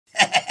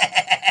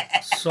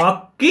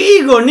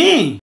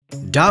Sakkigoni.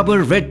 Dabur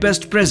Red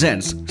Best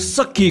presents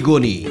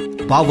Sakkigoni,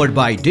 powered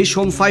by Dish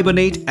Home Fiber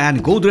Net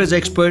and Godrej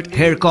Expert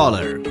Hair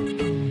Color.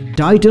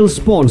 Title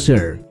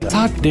sponsor.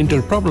 Thought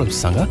dental problems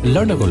sanga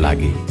लड्नको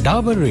लागि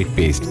Dabur Red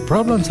Paste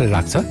problems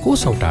राख्छ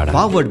कोसौं टाढा.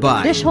 Powered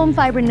by Dish Home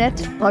Fiber Net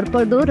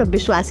भरपर्दो र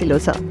विश्वासिलो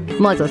छ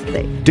म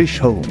जस्तै. Dish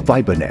Home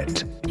Fiber Net.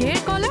 Hair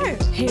color,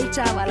 hair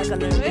चाह वाला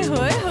color.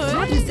 होय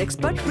Godrej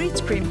Expert Rich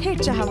Cream hair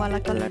चाह वाला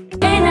color.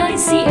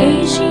 NIC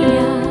Asia.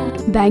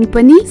 बैंक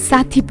पनि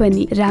साथी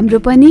पनि राम्रो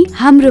पनि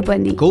हाम्रो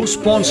पनि.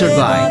 Co-sponsored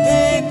by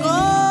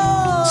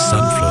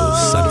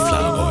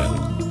sunflower oil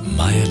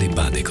मायाले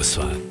बाँधेको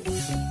स्वाद.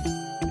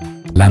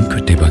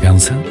 लामखुट्टे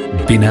बगाउँछ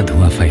बिना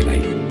धुवा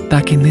फैलाई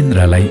ताकि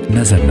निन्द्रालाई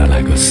नजर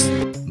नलागोस्.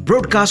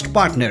 Broadcast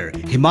partner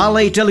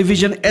Himalaya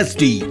Television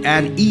HD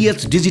and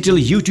EH Digital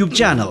YouTube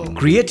channel,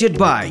 created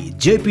by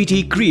JPT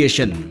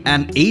Creation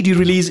and AD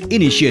Release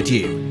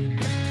Initiative.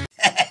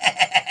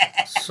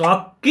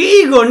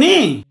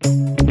 Sakkigoni.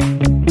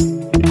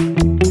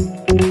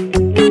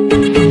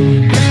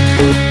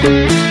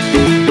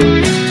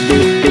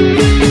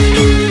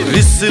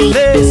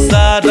 रिसले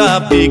सारा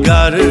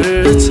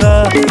बिगार्छ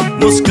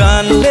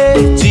मुस्कानले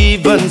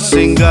जीवन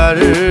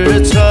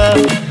सिंगार्छ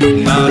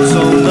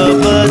नाचौं न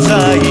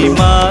बजाई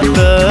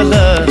मादल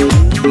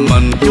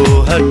मनको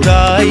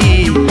हटाई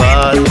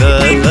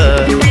बादल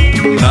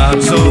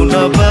नाचौं न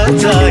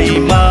बजाई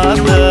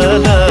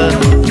मादल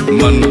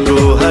मनको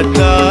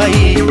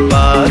हटाई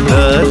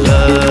बादल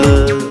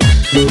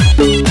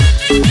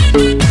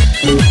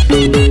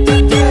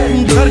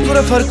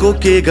फर्को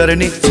के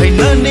गर्ने छैन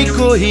नि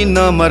कोही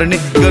नमर्ने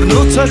गर्नु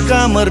छ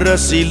काम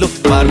रसिलो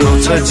पार्नु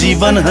छ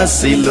जीवन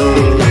हसिलो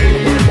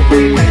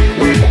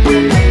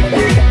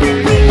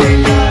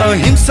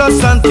अहिंसा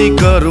शान्ति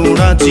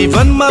करुणा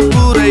जीवनमा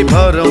पुरै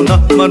भरौँ न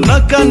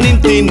मनका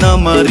निम्ति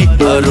नमरी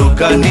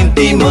अरूका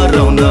निम्ति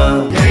मरौँ न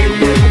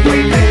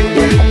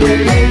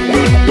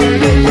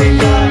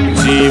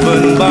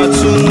जीवन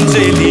बाँचुन्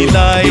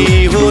जेलीलाई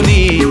हो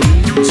नि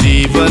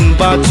जीवन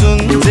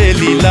बाँचुन्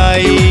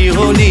जेलीलाई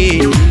हो नि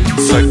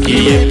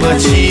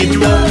सकिएपछि त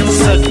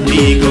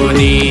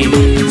सक्किगोनी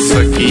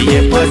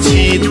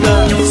सकिएपछि त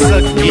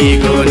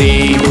सक्किगोनी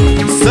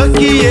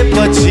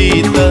सकिएपछि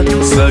त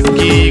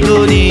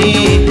सक्किगोनी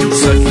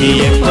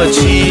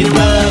सकिएपछि त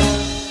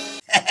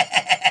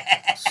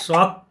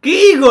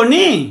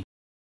Sakkigoni.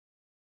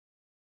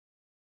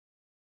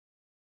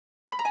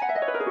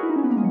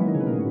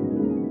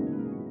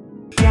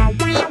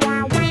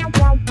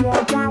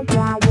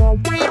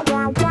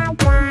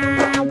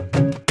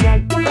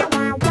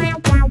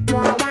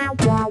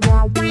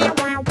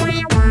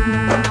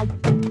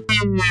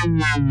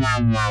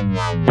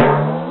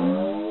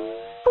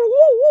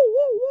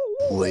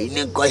 होइन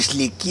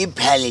कसले के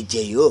फालेछ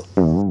यो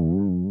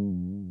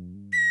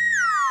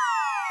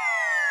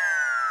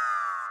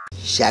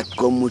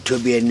सागको मुठो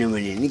बेर्ने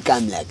भने नि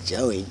काम लाग्छ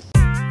होइन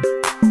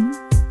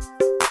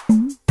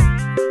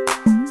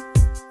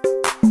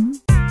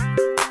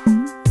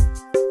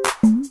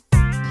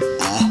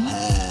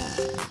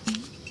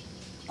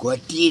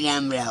कति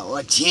राम्रा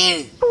अक्षर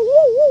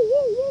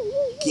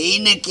केही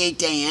न केही त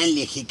यहाँ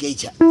लेखेकै छ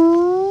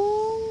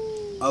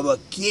अब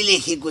के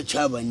लेखेको छ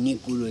भन्ने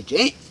कुरो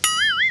चाहिँ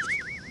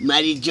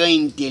मारी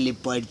जयन्तीले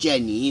पढ्छ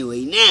नि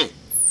होइन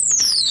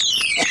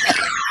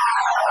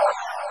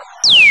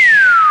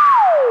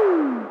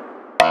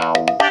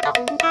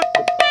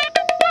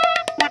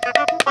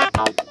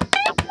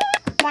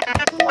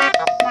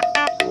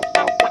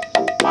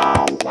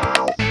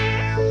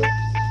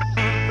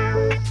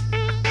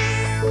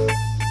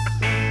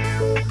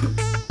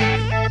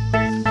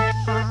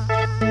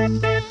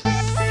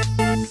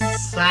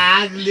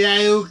साग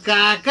ल्यायो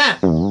काका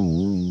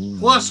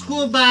कसको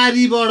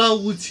बारीबाट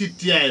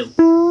उछिट्यायो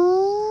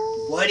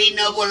बढी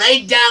नबोलाई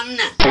जाम न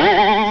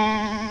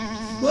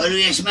बरु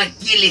यसमा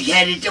के लेख्या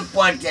रहेछ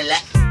पढ्छला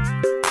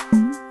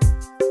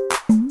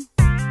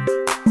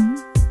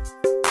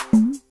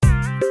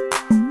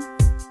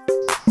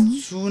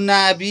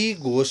चुनावी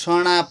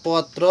घोषणा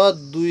पत्र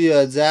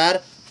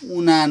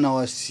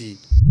 2079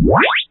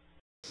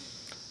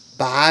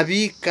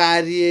 भावी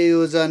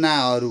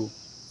कार्ययोजनाहरू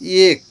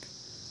 1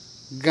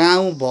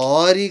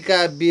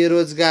 गाउँभरिका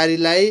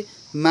बेरोजगारीलाई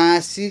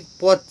मासिक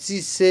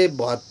 2500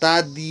 भत्ता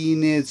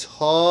दिइनेछ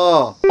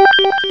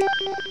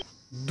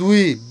 2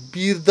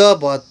 वृद्ध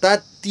भत्ता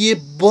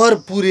तेब्बर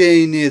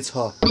पुर्याइनेछ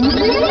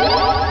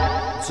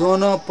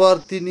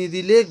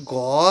जनप्रतिनिधिले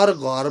घर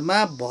घरमा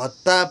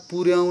भत्ता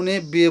पुर्याउने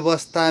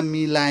व्यवस्था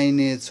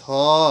मिलाइनेछ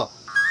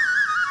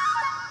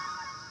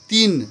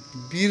 3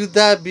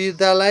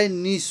 वृद्धलाई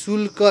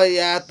निशुल्क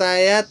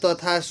यातायात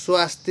तथा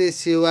स्वास्थ्य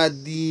सेवा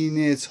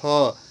दिइनेछ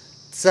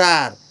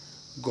 4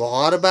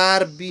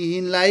 घरबार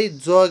विहीनलाई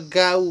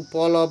जग्गा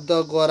उपलब्ध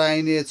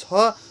गराइनेछ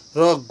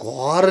र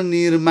घर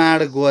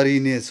निर्माण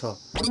गरिनेछ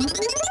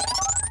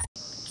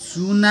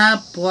चुनाव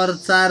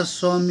प्रचार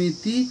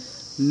समिति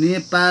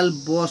नेपाल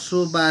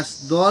बसोबास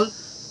दल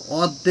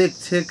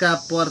अध्यक्षका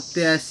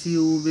प्रत्याशी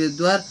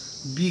उम्मेदवार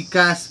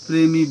विकास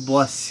प्रेमी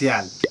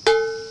बस्याल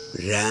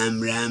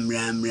राम राम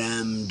राम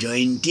राम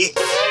जयन्ती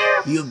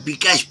यो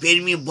विकास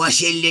प्रेमी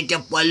बसेलले त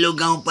पल्लो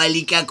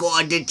गाउँपालिकाको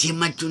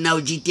अध्यक्षमा चुनाव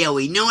जित्या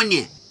होइन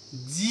भने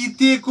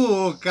जितेको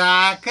हो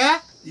काका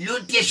लु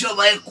त्यसो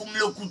भए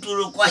कुम्लो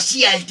कुटुरो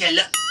कसिहाल्छ ल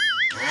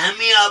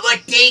हामी अब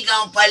त्यही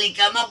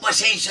गाउँपालिकामा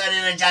बसाइ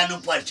सरेर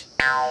जानुपर्छ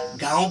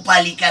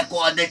गाउँपालिकाको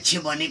अध्यक्ष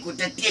भनेको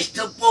त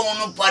त्यस्तो पो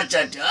हुनुपर्छ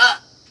त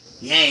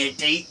यहाँ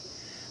हेर्दै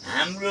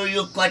हाम्रो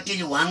यो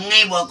कटेज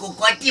वाङ्गै भएको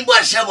कति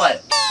वर्ष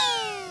भयो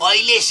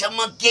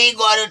अहिलेसम्म केही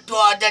गर्यो त्यो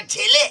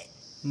अध्यक्षले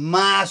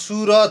मासु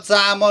र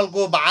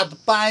चामलको भात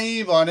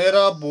पाई भनेर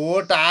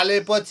भोट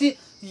हालेपछि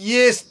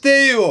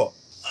यस्तै हो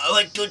अब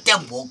त्यो त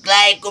भोक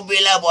लागेको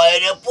बेला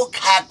भएर पो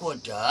खाएको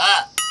त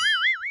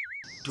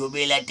त्यो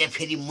बेला त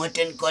फेरि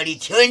मटन कडी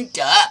थियो नि त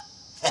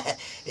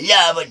ल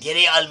अब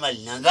धेरै अलमल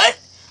नगर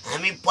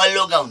हामी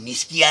पल्लो गाउँ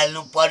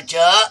निस्किहाल्नु पर्छ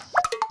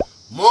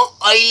म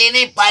अहिले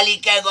नै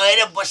पालिका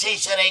गएर बसाइ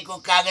सराईको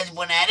कागज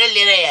बनाएर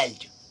लिएर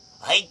आइहाल्छु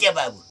है त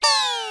बाबु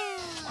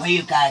हो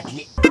यो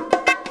कागजले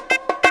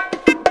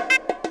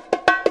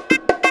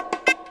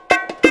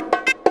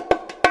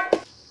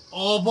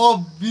अब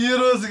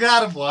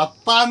बेरोजगार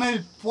भत्ता नै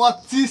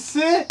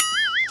 2500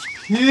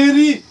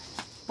 फेरि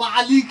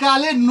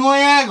पालिकाले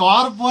नयाँ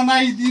घर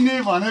बनाइदिने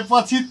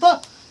भनेपछि त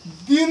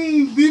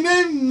दिनदिनै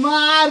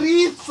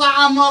मारी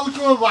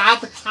चामलको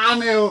भात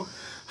खाने हो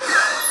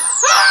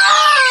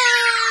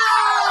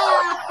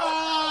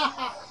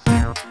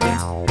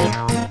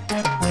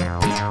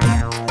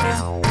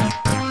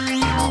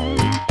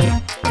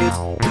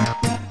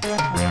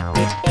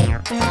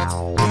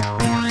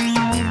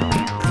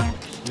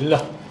ल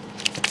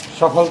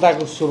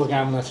सफलताको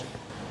शुभकामना छ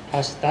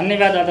हस्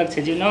धन्यवाद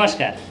अध्यक्षज्यू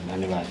नमस्कार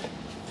धन्यवाद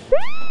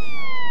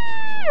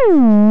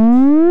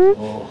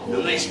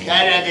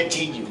नमस्कार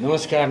अध्यक्षज्यू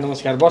नमस्कार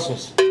नमस्कार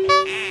बस्नुहोस्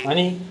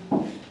अनि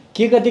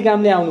के कति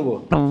कामले आउनुभयो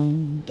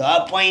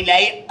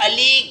तपाईलाई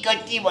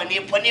अलिकति भने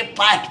पनि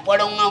पाठ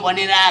पढाउन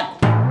भनेर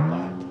आएको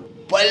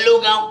पल्लो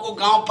गाउँको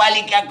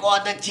गाउँपालिकाको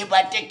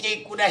अध्यक्षबाट केही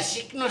कुरा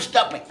सिक्नुहोस्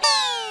तपाईँ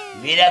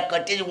मेरा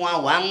कटेज उहाँ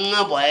वाङ्ग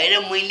भएर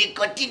मैले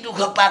कति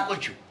दुःख पाएको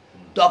छु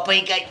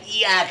तपाईका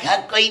यी आँखा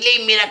कहिल्यै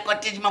मेरा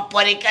कटेजमा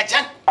परेका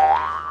छन्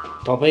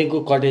तपाईको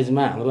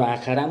कटेजमा हाम्रो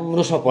आँखा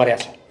राम्रोसँग परेको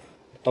छ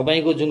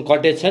तपाईको जुन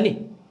कटेज छ नि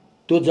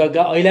त्यो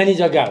जग्गा ऐलानी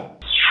जग्गा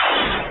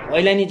हो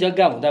ऐलानी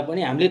जग्गा हुँदा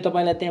पनि हामीले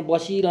तपाईलाई त्यहाँ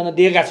बसिरहन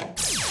दिएका छौँ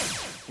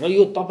र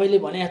यो तपाईले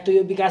भने जस्तो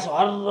यो विकास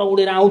हर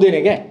उडेर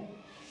आउँदैन क्या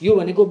यो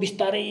भनेको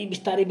बिस्तारै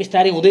बिस्तारै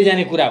बिस्तारै हुँदै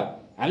जाने कुरा हो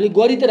हामीले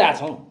गरि त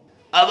रहेछौँ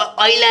अब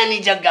ऐलानी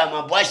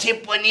जग्गामा बसे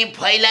पनि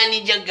फैलानी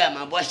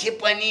जग्गामा बसे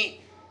पनि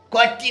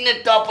कति न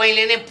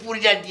तपाईले नै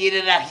पूर्जा दिएर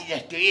राखी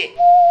जस्तो ए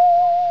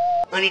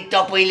अनि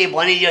तपाईले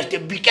भने जस्तो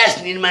विकास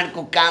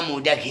निर्माणको काम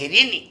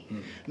हुँदाखेरि नि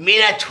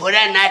मेरा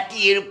छोरा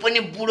नातिहरू पनि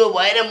बुढो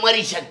भएर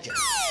मरिसक्छ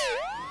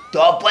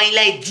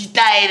तपाईलाई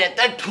जिताएर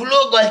त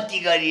ठुलो गल्ती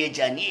गरिएछ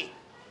नि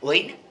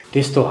होइन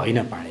त्यस्तो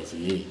होइन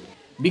पाडेजी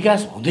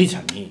विकास हुँदैछ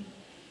नि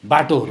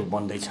बाटोहरू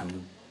बन्दैछन्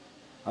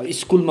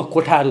स्कुलमा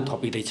कोठाहरू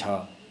थपिँदैछ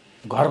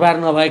घरबार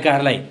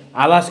नभएकाहरूलाई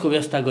आवासको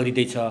व्यवस्था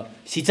गरिँदैछ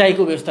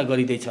सिँचाइको व्यवस्था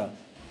गरिँदैछ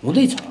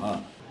हुँदैछ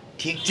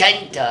ठिक छ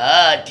नि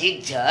त ठिक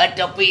छ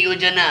तपाईँ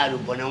योजनाहरू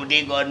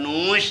बनाउँदै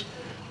गर्नुहोस्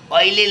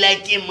अहिलेलाई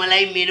चाहिँ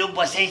मलाई मेरो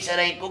बसाइ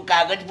सराईको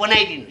कागज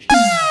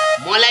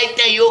बनाइदिनुहोस् मलाई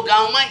त यो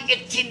गाउँमा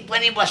एकछिन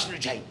पनि बस्नु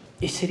छैन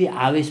यसरी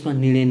आवेशमा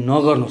निर्णय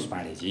नगर्नुहोस्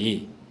पाडेजी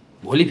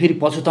भोलि फेरि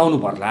पछुताउनु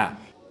पर्ला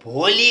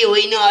भोलि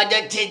होइन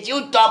अध्यक्षज्यू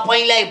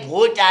तपाईलाई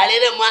भोट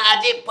हालेर म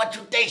आजै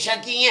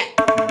पछुताइसकेँ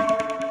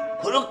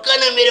खुरुक्क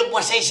न मेरो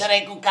बसाइ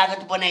सराईको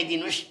कागज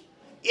बनाइदिनुहोस्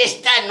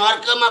यस्ता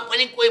नर्कमा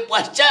पनि कोही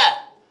बस्छ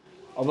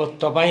अब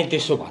तपाईँ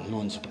त्यसो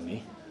भन्नुहुन्छ भने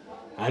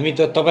हामी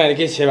त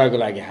तपाईँहरूकै सेवाको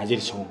लागि हाजिर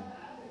छौँ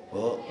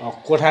हो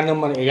कोठा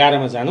नम्बर 11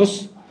 मा जानुहोस्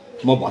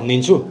म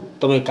भनिदिन्छु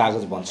तपाईँको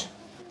कागज बन्छ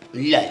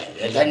ल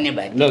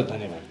धन्यवाद ल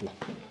धन्यवाद ल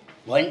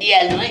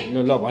भनिदिइहाल्नु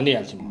है ल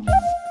भनिहाल्छु म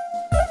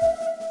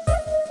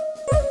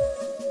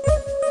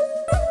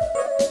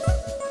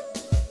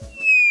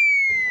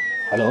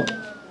हेलो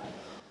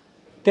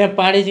त्यहाँ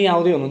पाडेजी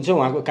आउँदै हुनुहुन्छ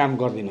उहाँको काम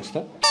गरिदिनुहोस् त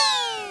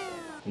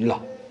ल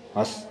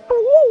हस्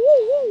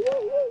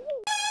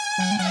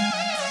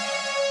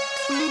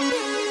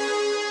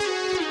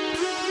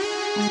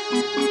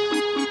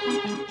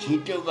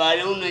छिटो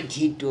गरौँ न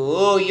छिटो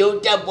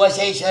एउटा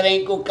बसाइ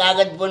सराईको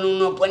कागज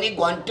बनाउन पनि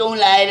घन्टौँ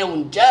लाएर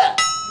हुन्छ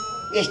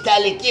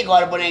यस्ताले के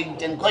घर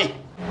बनाइदिन्छन् खोइ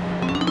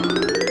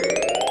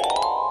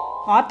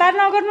हतार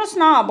नगर्नुहोस्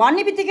न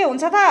भन्ने बित्तिकै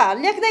हुन्छ त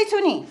लेख्दैछु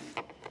नि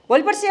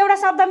भोलि पर्सि एउटा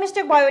शब्द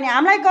मिस्टेक भयो भने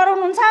हामीलाई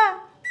गराउनुहुन्छ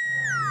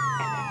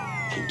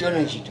छिटो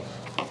न छिटो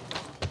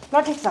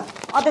ल ठिक छ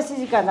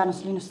अध्यक्षजी कहाँ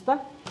जानुहोस् लिनुहोस् त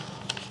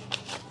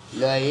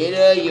ल हेर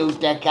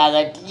एउटा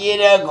कागज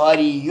लिएर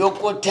घरि यो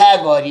कोठा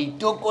घरि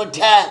त्यो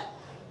कोठा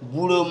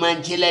बुढो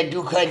मान्छेलाई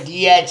दुःख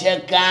दिया छ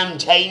काम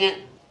छैन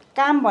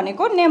काम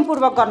भनेको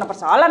नेमपूर्वक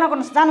गर्नुपर्छ हल्ला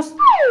नगर्नुहोस् जानुहोस्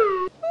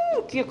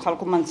के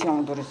खालको मान्छे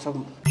आउँदो रहेछ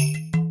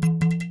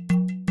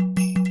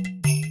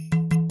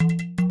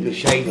लु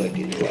सही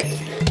गरिदिनु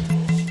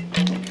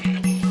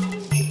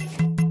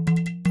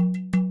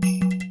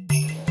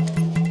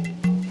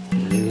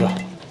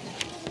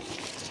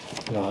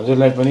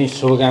हजुरलाई पनि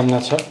शुभकामना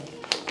छ।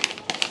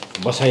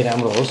 बसाइ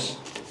राम्रो होस्।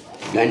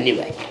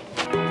 धन्यवाद।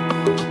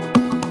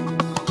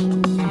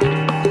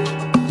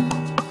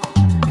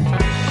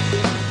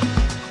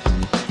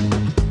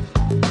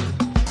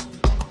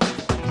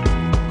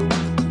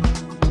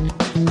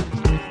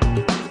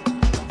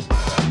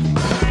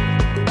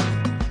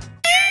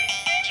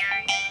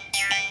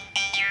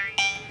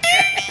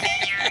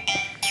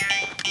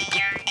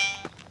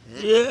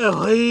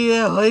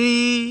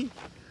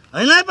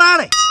 होइन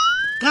पाडे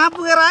कहाँ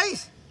पुगेर आइस?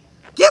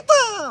 के त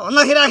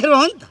भन्दाखेरि आखिर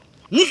हो नि त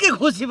निकै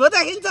खुसी भयो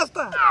देखिन्छ त।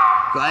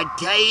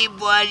 कठै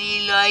बढी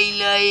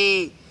लै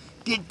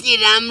त्यति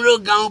राम्रो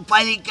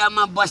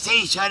गाउँपालिकामा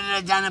बसाइ सरेर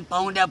जान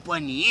पाउँदा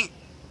पनि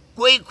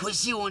कोही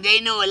खुसी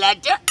हुँदैन होला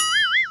त।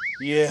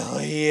 ए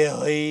है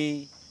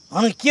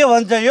अनि के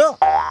भन्छ यो?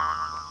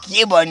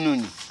 के भन्नु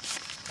नि,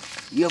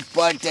 यो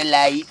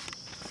पत्रलाई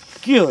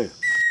के हो?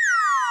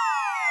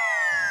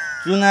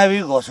 चुनावी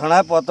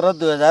घोषणा पत्र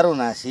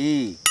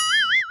 2079।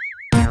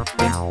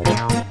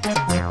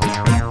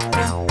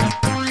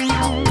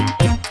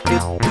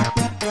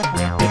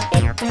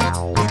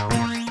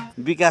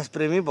 विकास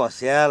प्रेमी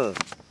बस्याल।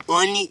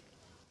 अनि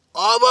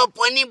अब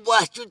पनि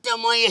बस्छु त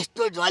म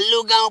यस्तो झल्लु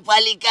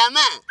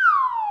गाउँपालिकामा?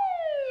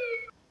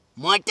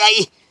 म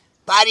चाहिँ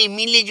पारी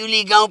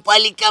मिलिजुली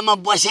गाउँपालिकामा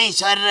बसाइ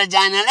सरेर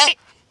जानलाई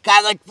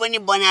कागज पनि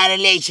बनाएर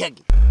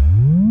ल्याइसके।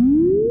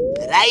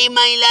 राई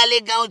माइलाले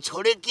गाउँ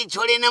छोड्यो कि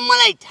छोडेन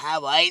मलाई थाहा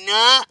भएन।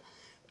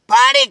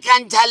 पाडे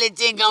कान्छाले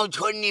चाहिँ गाउँ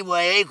छोड्ने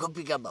भयो है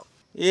खुपिका बाउ।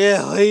 ए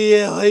है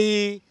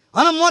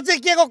अनि म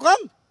चाहिँ के को कम?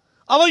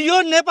 अब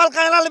यो नेपाल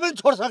काइलाले पनि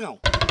छोड्छ गाउँ।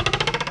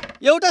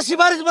 एउटा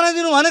सिफारिस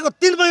बनाइदिनु भनेको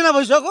 3 महिना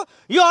भइसक्यो,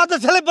 यो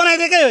अध्यक्षले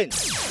बनाइदिएकै होइन।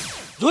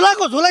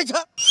 झुलाको झुलै छ।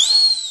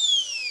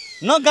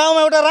 न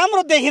गाउँमा एउटा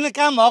राम्रो देखिने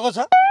काम भएको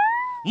छ।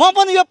 म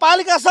पनि यो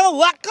पालिकासँग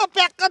वाक्क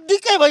प्याक्क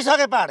दिक्कै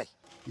भइसके पाडे।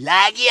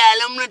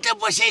 लागिहालौँ न त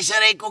बसाइ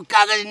सराईको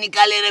कागज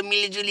निकालेर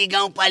मिलिजुली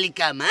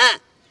गाउँपालिकामा।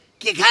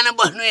 के खान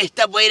बस्नु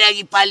यस्ता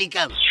बैरागी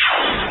पालिकामा?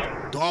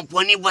 तँ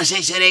पनि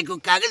बसाइ सराईको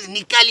कागज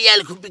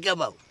निकालिहाल खुपिका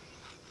बाउ,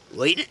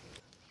 होइन?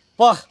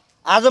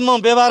 आज म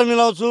व्यवहार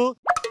मिलाउँछु,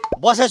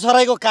 बसाइ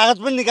सराईको कागज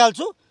पनि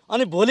निकाल्छु,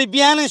 अनि भोलि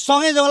बिहानै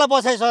सँगै जाउँला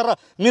बसाइ सरेर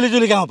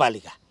मिलिजुली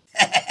गाउँपालिका।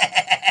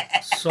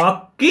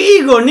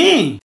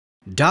 सक्किगोनी।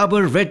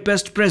 Dabur Red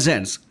Pest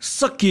presents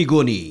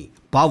Sakkigoni,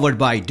 powered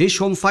by Dish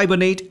Home Fiber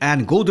Net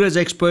and Godrej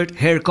Expert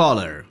Hair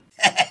Color.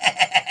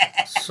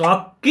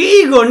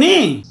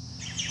 सक्किगोनी।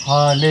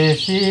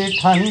 Halesi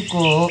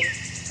ठनको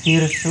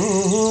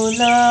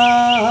तिर्सुला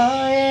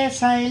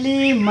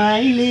साइली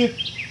माइली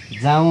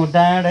जाउँ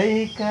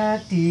डाँडै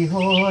काटी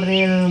हो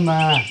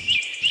रेलमा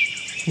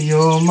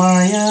यो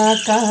माया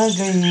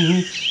कागै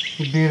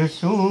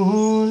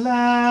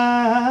बिर्सुला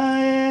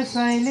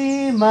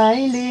साइली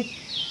माइली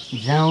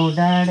जाउँ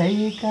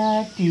डाँडै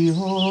काटी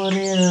हो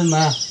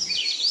रेलमा।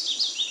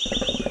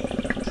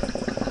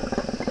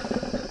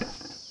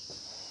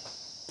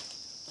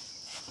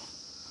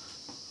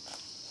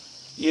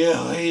 ए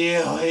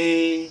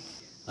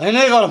होइन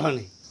है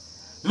गर्फनी,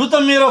 लु त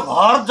मेरो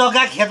घर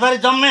जग्गा खेतबारी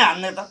जम्मै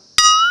हान्ने त।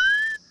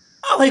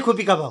 भाइ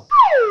खुपिका बाउ,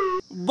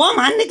 बम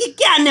हान्ने कि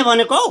के हान्ने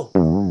भनेको हौ?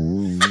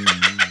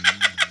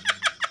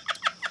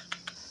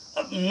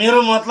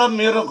 मेरो मतलब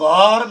मेरो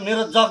घर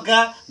मेरो जग्गा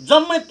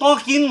जम्मै तँ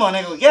किन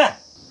भनेको क्या?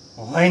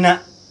 होइन,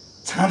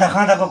 छाँदा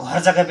खाँदाको घर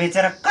जग्गा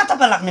बेचेर कता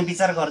पो लाग्ने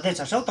विचार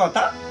गर्दैछस् हौ त?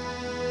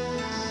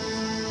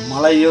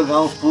 मलाई यो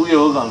गाउँ पुग्यो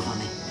हो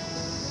गर्फनी,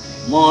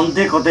 म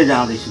अन्त्य कतै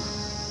जाँदैछु।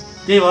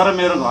 त्यही भएर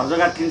मेरो घर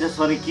जग्गा किन्छस्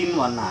भने किन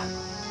भन्न आएको।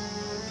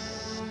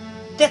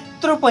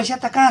 त्यत्रो पैसा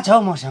त कहाँ छ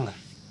हौ मसँग?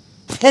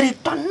 फेरि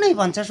टन्नै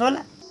भन्छस्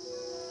होला।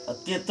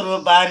 त्यत्रो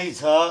बारी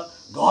छ,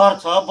 घर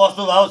छ,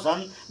 वस्तुभाव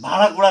छन्,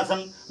 भाँडाकुँडा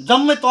छन्,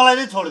 जम्मै तँलाई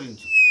नै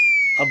छोडिदिन्छु।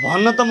 अब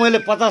भन्न त मैले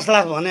 50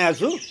 लाख भनेको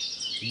छु,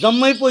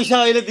 जम्मै पैसा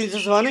अहिले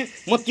दिन्छस् भने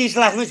म 30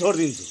 लाखमै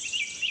छोडिदिन्छु।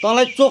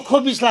 तँलाई चोखो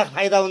 20 लाख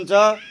फाइदा हुन्छ।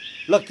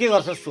 ल के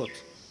गर्छस् सोच।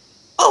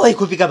 औ भाइ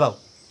खुपिका बाउ,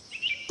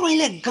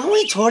 तैँले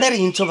गाउँै छोडेर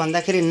हिँड्छु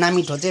भन्दाखेरि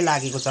नामिठो चाहिँ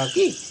लागेको छ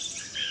कि?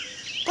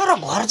 तर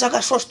घर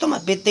जग्गा सस्तोमा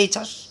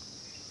बेच्दैछस्,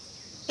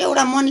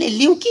 एउटा मनले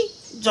लिउँ कि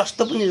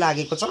जस्तो पनि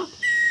लागेको छ।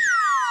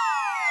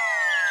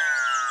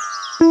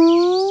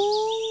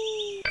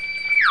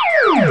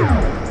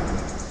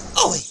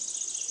 औ भाइ,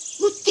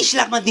 30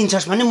 लाखमा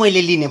दिन्छस् भने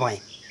मैले लिने भएँ,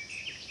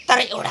 तर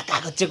एउटा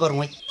कागज चाहिँ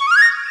गरौँ है।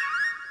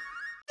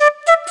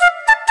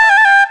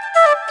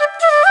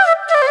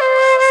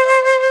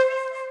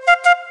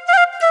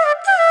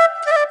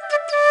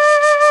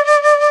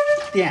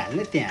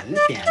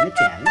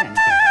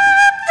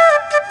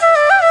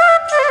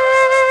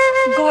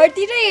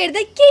 घरतिर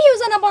हेर्दै के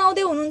योजना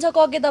बनाउँदै हुनुहुन्छ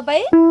कके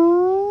तपाईँ?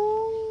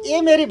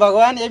 ए मेरी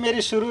भगवान, ए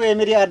मेरी सुरु, ए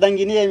मेरी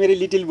अर्धाङ्गिनी, ए मेरी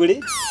लिटिल बुढी,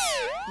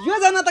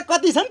 योजना त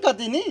कति छन्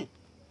कति नि।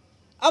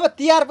 अब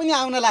तिहार पनि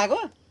आउन लाग्यो,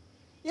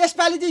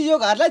 यसपालि चाहिँ यो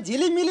घरलाई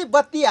झिलिमिली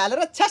बत्ती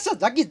हालेर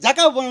छ्यास झक्की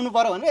झकाउ बनाउनु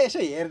पर्यो भनेर यसो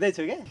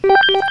हेर्दैछु क्या।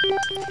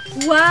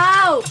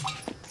 वाउ,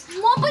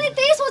 म पनि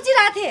त्यही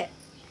सोचिरहेको थिएँ।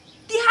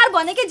 तिहार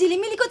भनेकै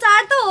झिलिमिलीको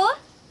चाड त हो,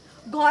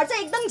 घर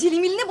चाहिँ एकदम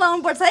झिलिमिली नै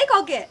बनाउनु पर्छ है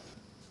कके।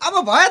 अब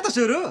भयो त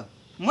सुरु,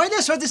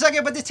 मैले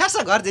सोचिसकेपछि छ्यास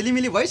घर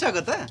झिलिमिली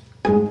भइसक्यो त।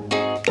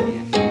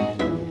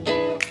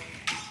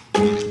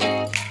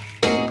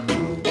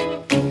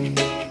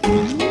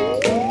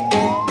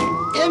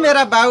 ए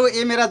मेरा बाउ,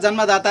 ए मेरा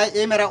जन्मदाता,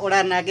 ए मेरा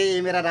ओडा नाके, ए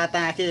मेरा राता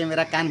आँखे, ए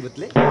मेरा कान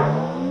भुत्ले।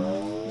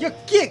 यो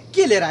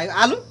के लिएर आयो?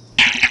 आलु?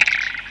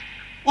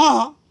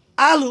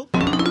 आलु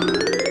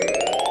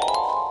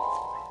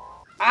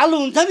आलु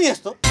हुन्छ नि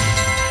यस्तो।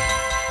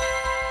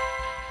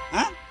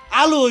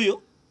 आलु हो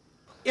यो,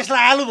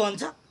 यसलाई आलु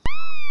भन्छ।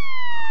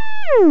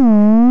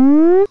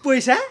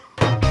 पैसा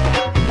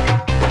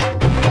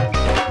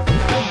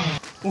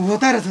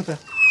होता रहेछ त।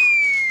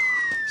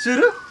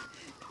 सुरु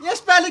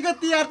यसपालिको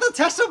तिहार त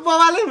छ्यासो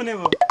बवालै हुने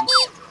भयो।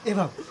 ए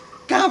बाबु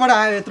कहाँबाट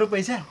आयो यत्रो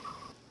पैसा?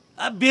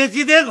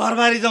 बेचिदे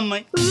घरबारी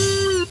जम्मै।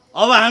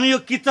 अब हामी यो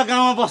किच्च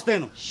गाउँमा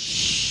बस्दैनौँ।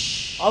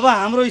 अब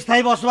हाम्रो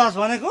स्थायी बसोबास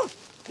भनेको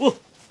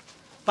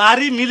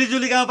पारी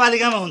मिलिजुली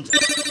गाउँपालिकामा हुन्छ।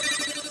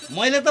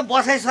 मैले त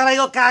बसाइ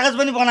सराईको कागज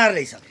पनि बनाएर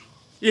ल्याइसकेँ।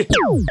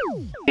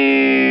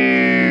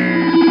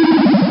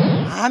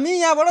 हामी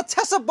यहाँबाट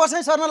छ्यास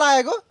बसाइ सर्न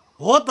लागेको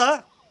हो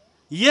त।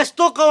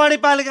 यस्तो कवाडी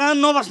पालिकामा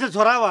नबस्ने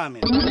छोरा हो हामी।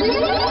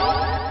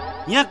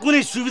 यहाँ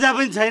कुनै सुविधा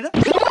पनि छैन।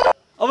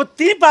 अब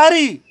ती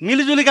पारी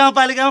मिलिजुली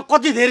गाउँपालिकामा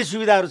कति धेरै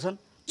सुविधाहरू छन्।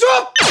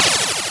 चुप!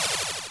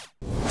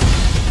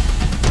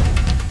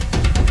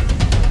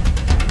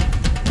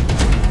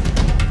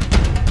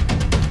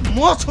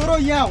 म छोरो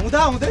यहाँ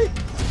हुँदा हुँदै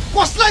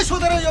कसलाई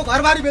सोधेर यो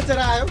घरबारी बेचेर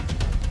आयो?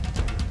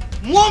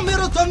 म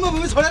मेरो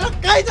जन्मभूमि छोडेर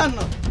कहीँ जान्न।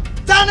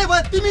 जाने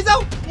भए तिमी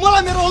जाऊ,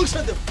 मलाई मेरो अंश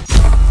देऊ।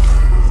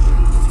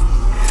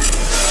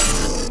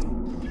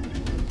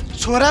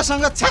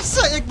 छोरासँग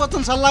छ्यास एक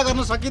वचन सल्लाह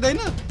गर्न सकिँदैन।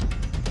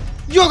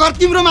 यो घर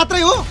तिम्रो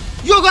मात्रै हो,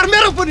 यो घर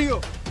मेरो पनि हो।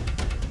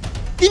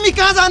 तिमी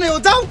कहाँ जाने हो?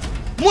 जाऊ,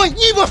 म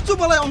यहीँ बस्छु,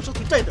 मलाई अंश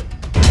छुट्याइदेऊ।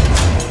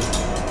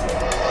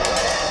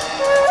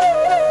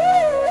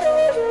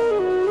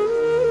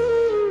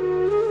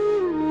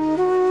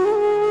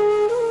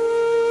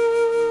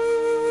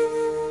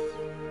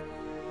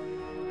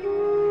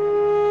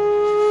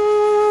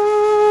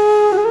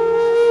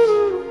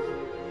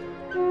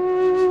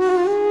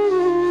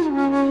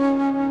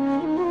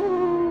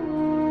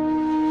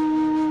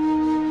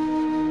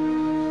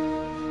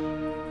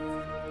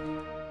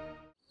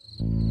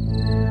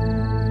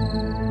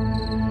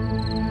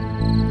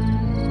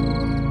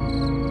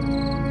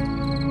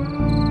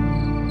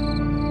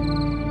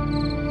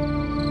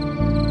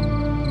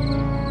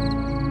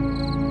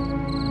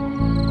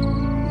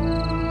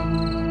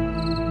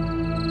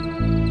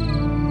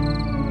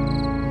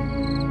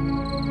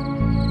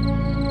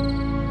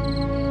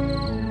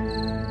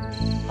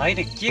 होइन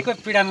के को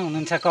पीडामा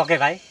हुनुहुन्छ कके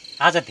भाइ?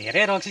 आज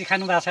धेरै रक्सी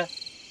खानु भएको छ।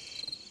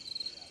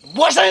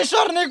 बसाइ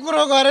सर्ने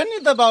कुरो गरे नि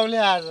त बाउले।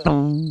 आज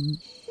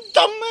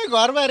जम्मै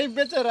घरबारी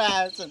बेचेर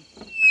आएछन्।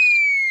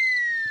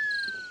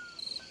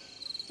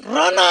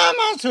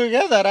 रनामा छु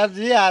क्या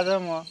धराजी आज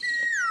म।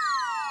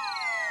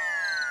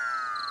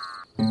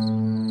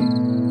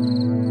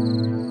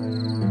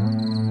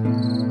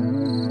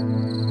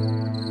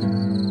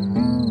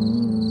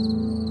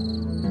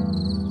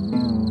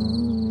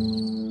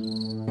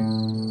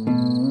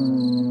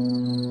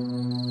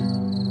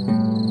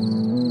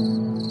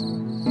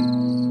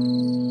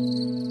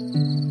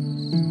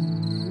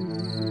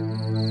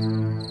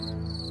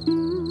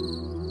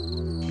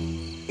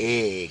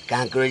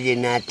 काँक्रोजे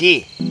नाति,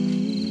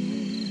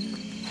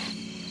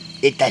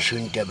 यता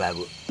सुन त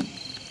बाबु।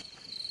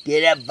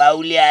 तेरा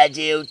बाउले आज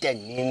एउटा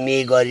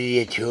निर्णय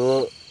गरिरहेथ्यो,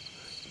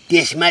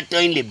 त्यसमा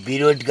तैँले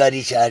विरोध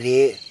गरिस्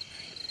अरे।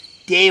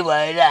 त्यही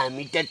भएर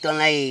हामी त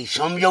तँलाई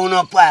सम्झाउन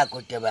पाएको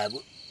त बाबु।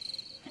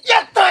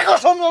 यत्ताको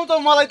सम्झाउ त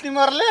मलाई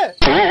तिमीहरूले?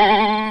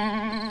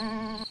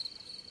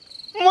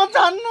 म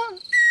जान्न।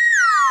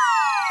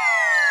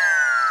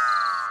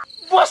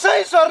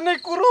 बसाइ सर्ने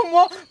कुरो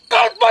म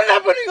कल्पना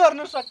पनि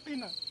गर्न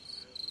सक्दिनँ।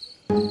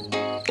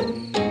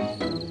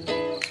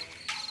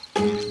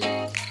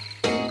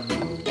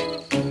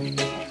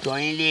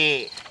 तैँले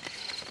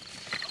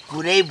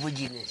कुरै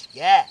बुझिनस्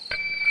क्या?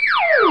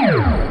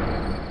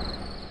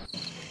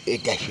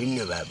 यता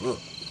सुन्न बाबु,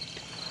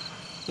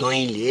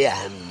 तैँले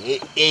हामीले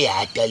यही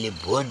हातले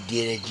भोट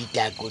दिएर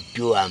जिताएको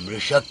त्यो हाम्रो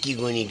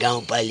सक्कीगोनी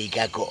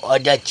गाउँपालिकाको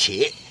अध्यक्ष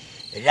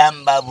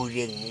रामबाबु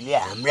रेग्मीले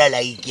हाम्रा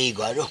लागि केही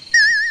गरो,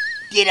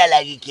 तेरा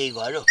लागि केही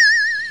गरो,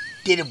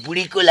 तेरो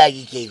बुढीको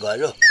लागि केही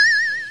गरो,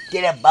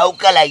 तेरा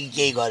बाउका लागि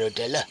केही गरो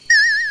त ल।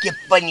 के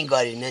पनि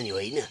गरेन नि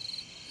होइन?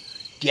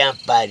 त्यहाँ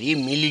पारी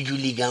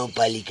मिलिजुली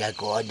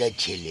गाउँपालिकाको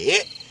अध्यक्षले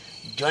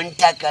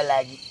जनताका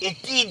लागि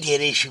यति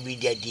धेरै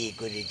सुविधा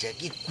दिएको रहेछ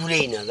कि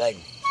कुरै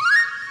नगर्ने।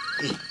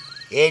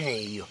 हेर्न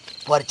यो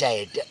पर्चा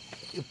हेर,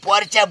 यो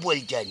पर्चा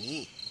बोल्छ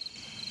नि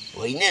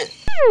होइन?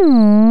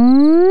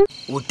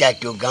 उता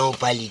त्यो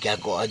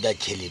गाउँपालिकाको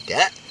अध्यक्षले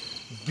त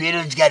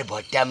बेरोजगार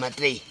भत्ता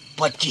मात्रै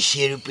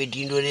 2500 रुपियाँ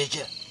दिँदो रहेछ।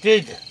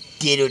 त्यही त।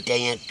 तेरो त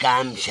यहाँ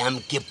काम साम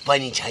के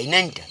पनि छैन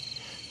नि त।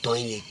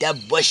 तैँले त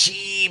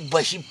बसी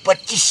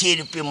 2500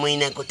 रुपियाँ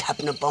महिनाको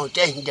थाप्न पाउँछ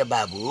नि त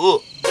बाबु।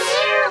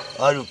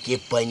 अरू के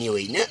पनि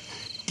होइन,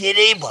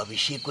 तेरै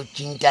भविष्यको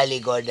चिन्ताले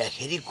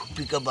गर्दाखेरि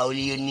खुपीका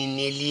बाउले यो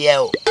निर्णय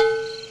लियो।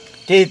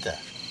 त्यही त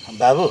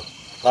बाबु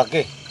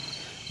कके,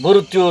 बरु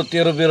त्यो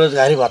तेरो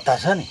बेरोजगारी भत्ता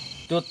छ नि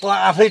त्यो त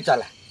आफै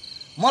चला,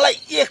 मलाई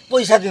 1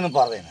 पैसा दिनु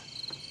पर्दैन।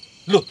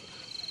 लु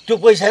त्यो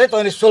पैसाले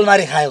तैँले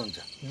सोलमारी खाए हुन्छ,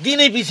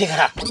 दिनै पछि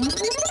खा।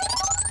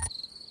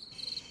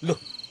 लु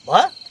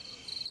भयो?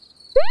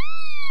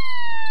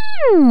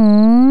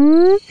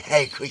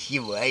 खुसी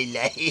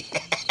भइलाई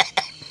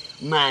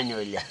मान्यो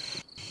ल।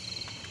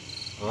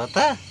 हो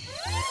त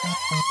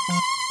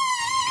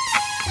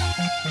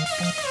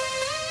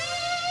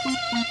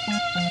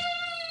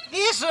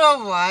त्यसो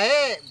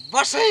भए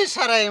बसाइ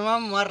सराईमा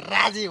म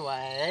राजी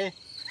भए।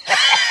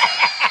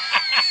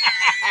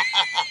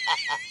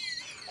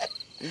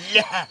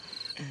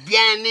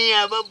 बिहानै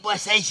अब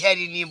बसाइ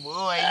सरिने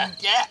भयो होइन?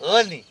 हो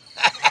नि।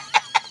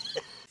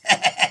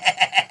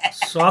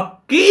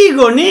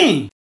 सक्किगोनी।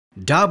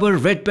 Dabur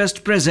Red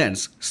Pest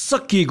presents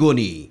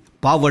Sakkigoni,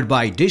 powered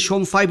by Dish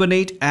Home Fiber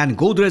Net and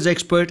Godrej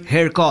Expert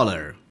Hair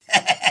Color.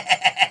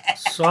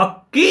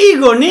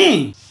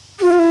 Sakkigoni.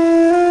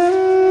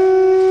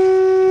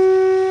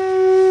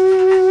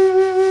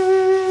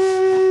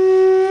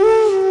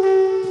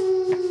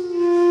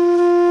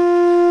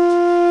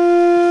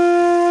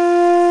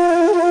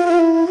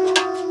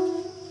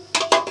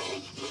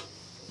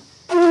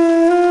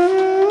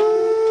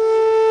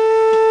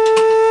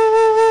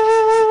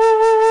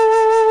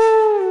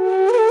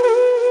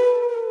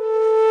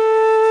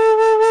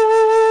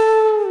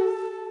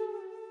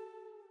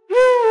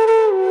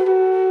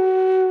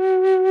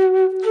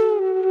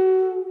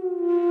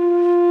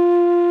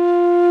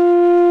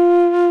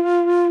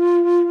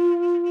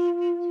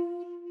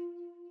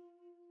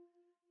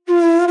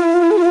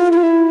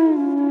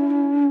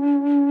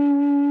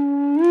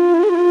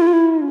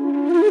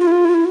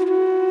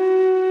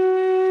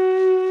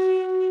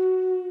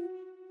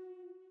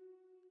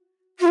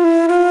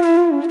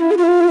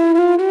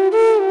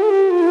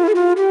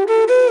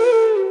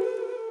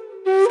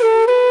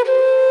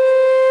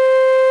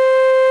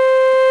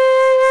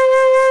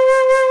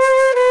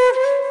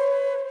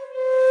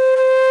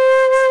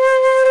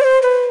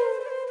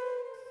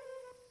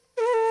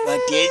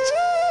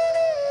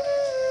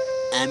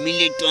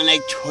 हामीले तँलाई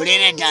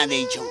छोडेर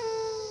जाँदैछौँ।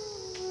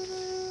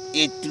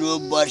 यत्रो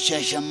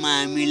वर्षसम्म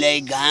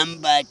हामीलाई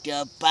घामबाट,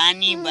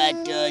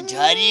 पानीबाट,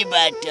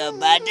 झरीबाट,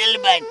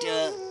 बादलबाट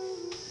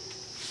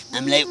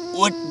हामीलाई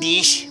ओट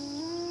दिइस्।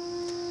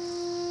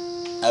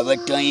 अब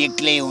तँ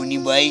एक्लै हुने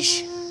भइस्।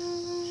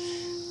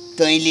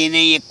 तैँले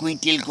नै 1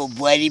 क्विन्टलको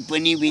बुहारी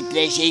पनि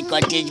भित्राइस् यही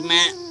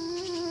कटेजमा।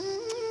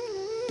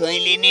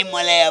 तैँले नै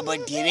मलाई अब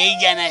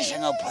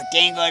धेरैजनासँग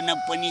फट्याइ गर्न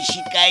पनि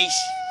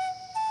सिकाइस्।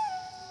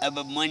 अब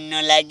मन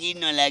नलागी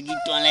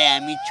तँलाई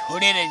हामी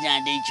छोडेर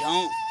जाँदैछौँ।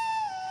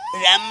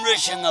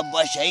 राम्रोसँग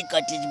बस है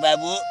कटेज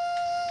बाबु,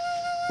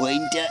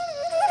 होइन त?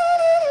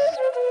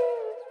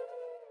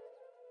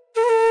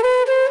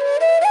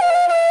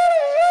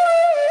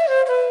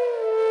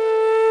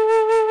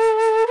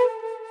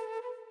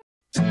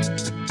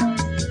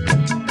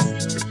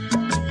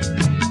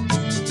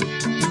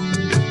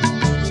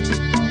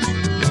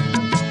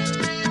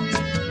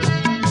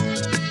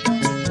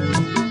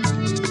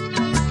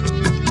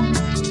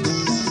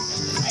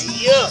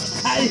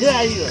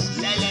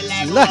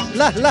 ल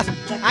ल ल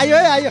आयो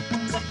है आयो,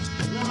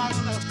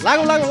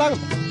 लागौँ लागौँ लागौँ।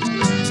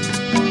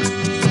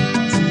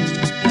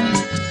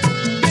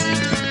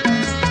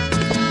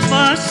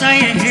 बसाइ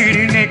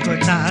हिँड्नेको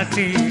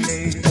तातीले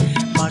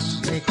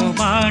बस्नेको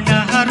बाडा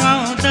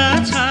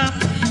हराउँदछ।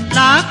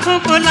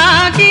 लाखौँको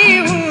लागि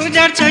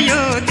उजाड्छ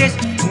यो देश,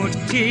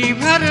 मुठी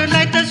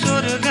भरलाई त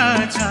स्वर्ग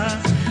छ,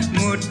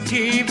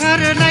 मुठी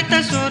भरलाई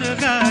त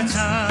स्वर्ग छ।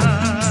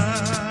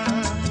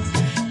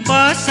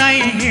 बसाइ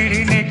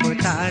हिँड्नेको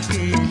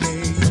तातीले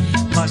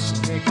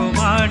बस्नेको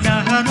बाडा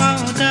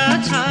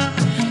हराउँदछ।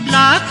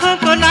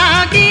 लाखौँको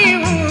लागि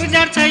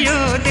उजाड्छ यो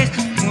देश,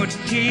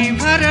 मुठी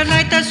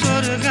भरलाई त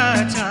स्वर्ग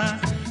छ।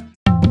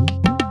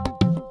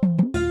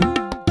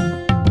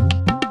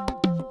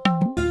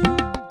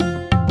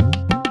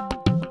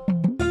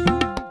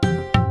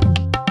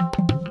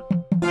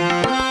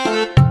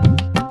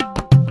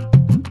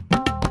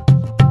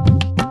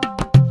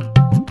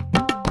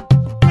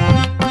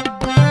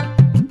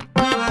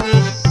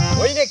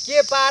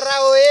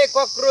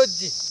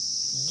 कक्रोचजी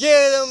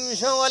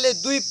एकदमसँगले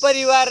 2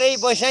 परिवारै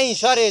बसाइ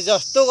सरे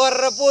जस्तो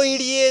गरेर पो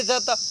हिँडिएछ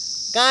त।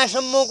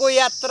 कहाँसम्मको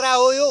यात्रा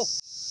हो यो?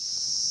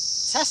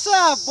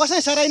 सासा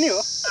बसाइ सराइ नै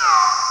हो।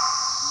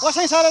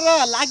 बसाइ सरेर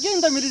लाग्यो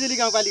नि त मिलिजुली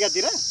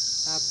गाउँपालिकातिर।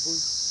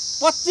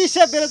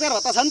 2500 बेरोजगार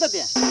भत्ता छ नि त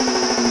त्यहाँ।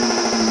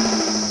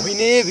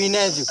 होइन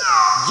भिनाजु,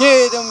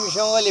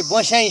 एकदमसँगले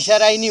बसाइ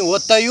सराइ नै हो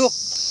त यो?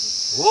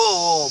 हो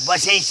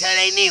बसाइ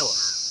सराइ नै हो।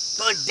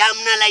 तँ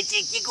डाम्नलाई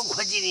चाहिँ के को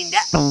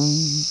खोजिदिँदा?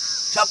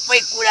 सबै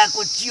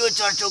कुराको चियो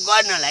चर्चो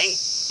गर्नलाई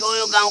तँ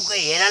यो गाउँको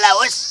हेरला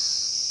होस्।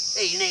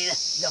 ए हिँड हिँड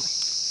जाऊ।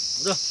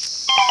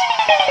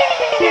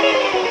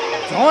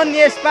 झन्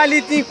यसपालि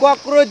ती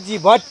कक्रोचजी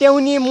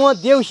भट्याउने म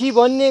देउसी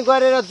भन्ने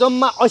गरेर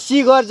जम्मा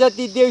 80 घर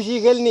जति देउसी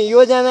खेल्ने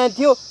योजना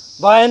थियो,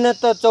 भएन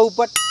त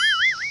चौपट।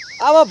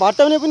 अब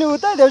भट्टाउने पनि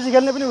उतै देउसी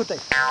खेल्ने पनि उतै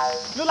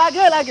लु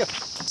लाग्यो लाग्यो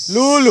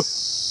लु लु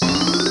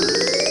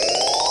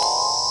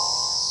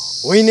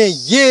होइन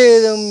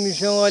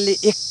येसँगले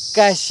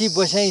 81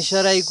 बसाइँ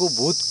सराईको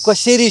भूत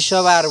कसरी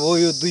सवार भयो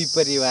यो दुई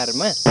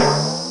परिवारमा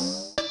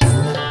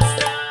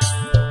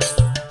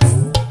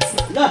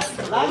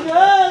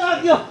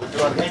लाग्यो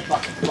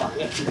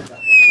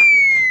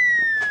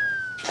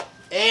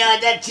ए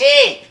अध्यक्ष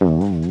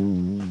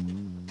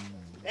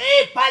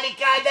ए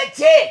पालिका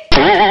अध्यक्ष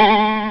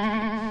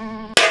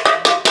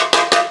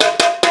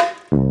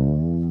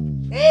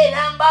ए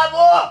राम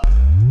बाबु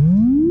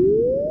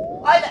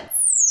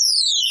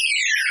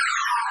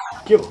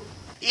के भयो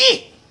ए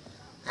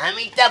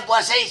हामी त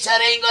बसाइ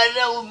सराई गरेर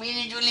ऊ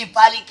मिलिजुली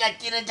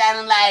पालिकातिर जान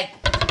लागेको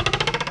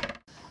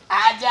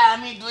आज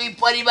हामी दुई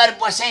परिवार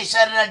बसाइ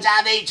सरेर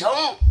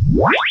जाँदैछौँ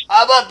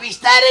अब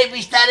बिस्तारै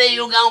बिस्तारै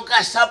यो गाउँका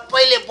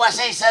सबैले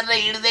बसाइ सरेर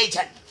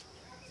हिँड्दैछन्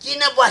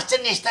किन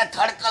बस्छन् यस्ता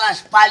थर्ड क्लास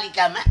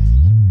पालिकामा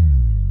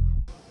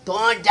त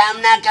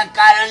जाम्नाका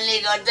कारणले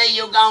गर्दा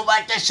यो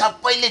गाउँबाट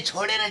सबैले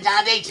छोडेर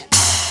जाँदैछन्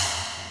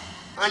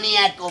अनि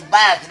यहाँको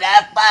बाख्रा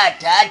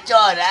पाठा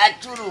चरा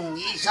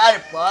चुरुङ्गी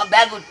सर्प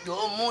भ्यागुटो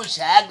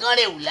मुसा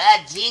गडेउला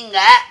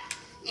झिङ्गा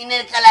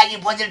यिनीहरूका लागि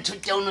बजेट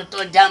छुट्याउनु त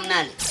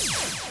जाम्नाले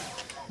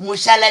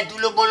मुसालाई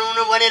ठुलो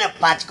बनाउनु भनेर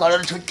 5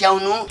 करोड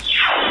छुट्याउनु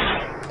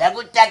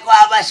भ्यागुटाको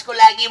आवासको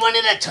लागि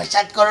भनेर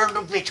 6-7 करोड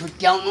रुपियाँ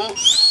छुट्याउनु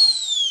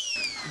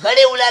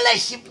गडेउलालाई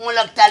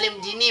सिपमूलक तालिम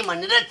दिने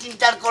भनेर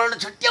 3-4 करोड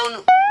छुट्याउनु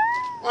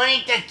अनि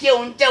त के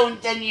हुन्छ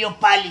नि यो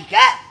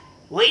पालिका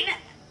होइन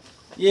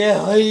ए है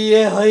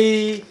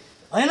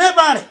होइन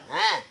बाँडे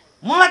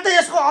मलाई त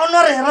यसको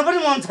अनुहार हेर्न पनि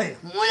मन छैन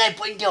मलाई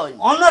पनि त्यो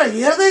अनुहार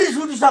हेर्दै रिस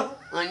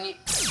उठिसक्यो अनि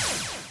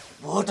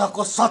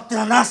भोटको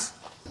सत्यानाश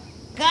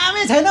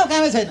कामै छैन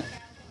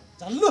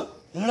चल्लु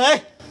हिँड है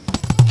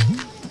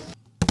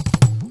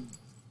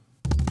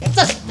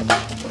चल्लु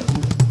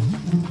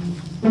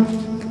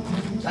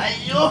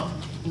लाग्यो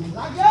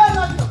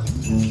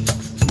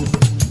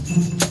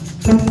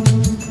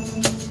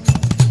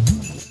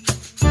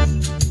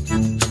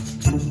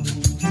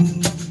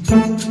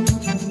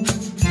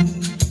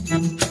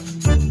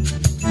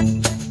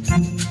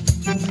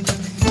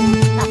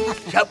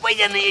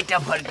सबैजना यता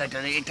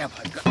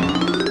फर्क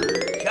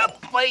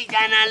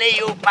सबैजनाले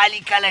यो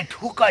पालिकालाई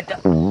ठुक त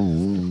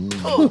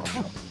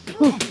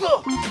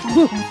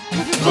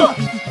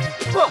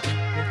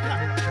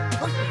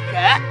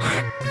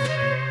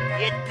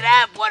यत्रा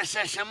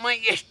वर्षसम्म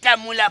यस्ता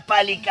मुला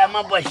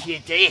पालिकामा बसिए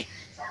चाहिँ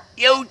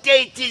एउटै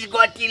चिज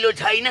गतिलो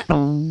छैन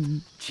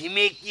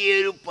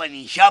छिमेकीहरू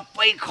पनि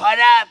सबै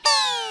खराब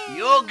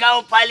यो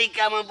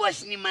गाउँपालिकामा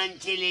बस्ने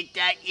मान्छेले त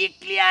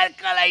एकले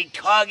अर्कालाई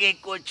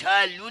ठगेको छ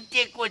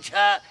लुटेको छ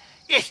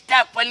यस्ता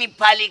पनि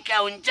पालिका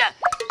हुन्छ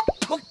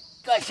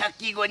ठुक्क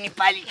सक्किगोनी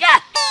पालिका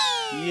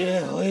ए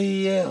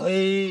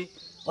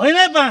होइन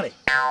बाँडे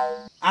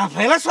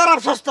आफैलाई शराब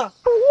सस्ता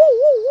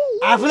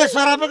आफूले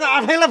सरापेको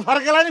आफैलाई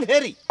फर्केला नि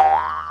फेरि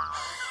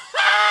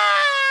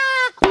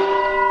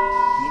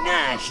किन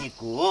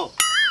हाँसेको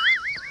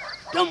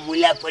त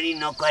मुला पनि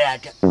नकरा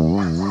त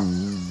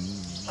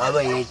अब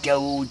हेर्छ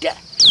उता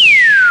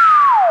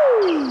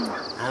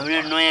हाम्रो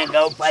नयाँ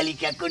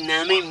गाउँपालिकाको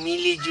नामै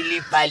मिलिजुली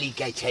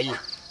पालिका छैन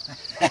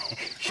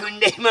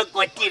सुन्दैमा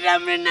कति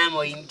राम्रो नाम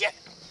होइन्छ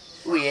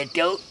ऊ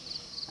हेर्छौ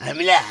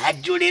हामीलाई हात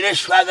जोडेर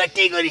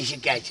स्वागतै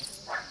गरिसकेका छ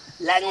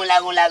लागौँ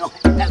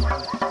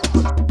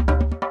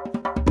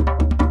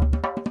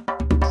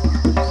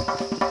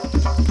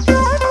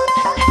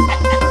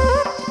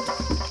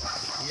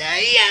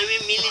हामी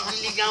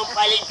मिलिजुली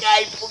गाउँपालिका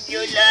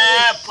आइपुग्यो ल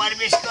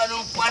प्रवेश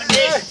गरौँ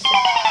प्रवेश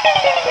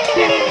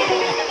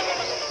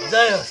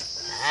जय होस्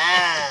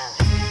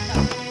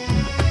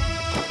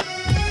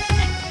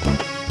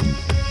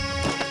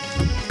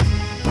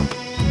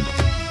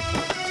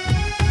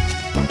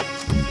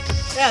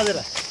हजुर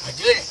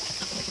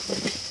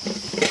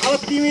अब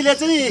तिमीले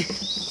चाहिँ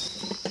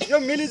यो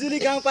मिलिजुली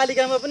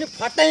गाउँपालिकामा पनि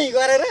फटाइ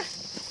गरेर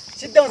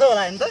सिद्ध्याउँछ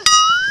होला नि त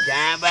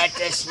जहाँबाट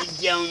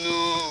सिद्ध्याउनु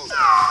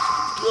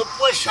यो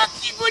पो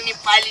सक्किगोनी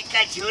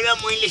पालिका थियो र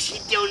मैले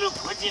सिद्ध्याउनु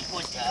खोजेको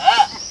छ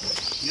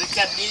यो त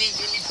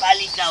मिलिजुली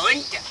पालिका हो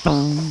नि त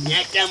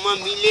यहाँ त म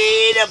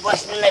मिलेर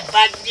बस्नलाई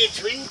बाध्य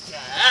छु नि त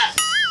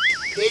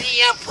फेरि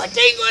यहाँ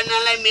फटाइ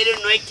गर्नलाई मेरो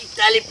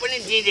नैतिकताले पनि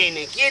दिँदैन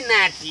के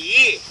नाति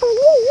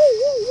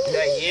ल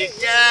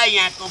हेर्छ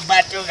यहाँको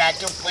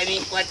बाटोघाटो पनि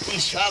कति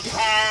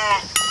सफा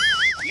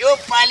यो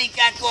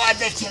पालिकाको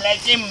अध्यक्षलाई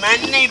चाहिँ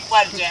मान्नै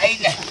पर्छ है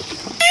त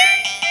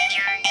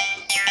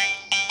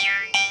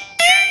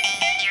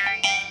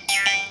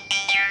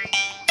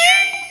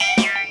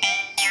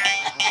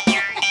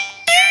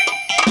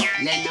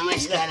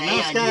नमस्कार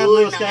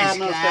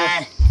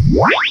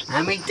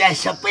हामी त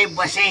सबै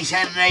बसाइ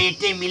सरेर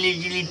यतै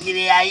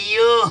मिलिजुलीतिरै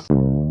आइयो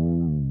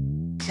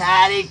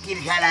साह्रै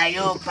तिर्खा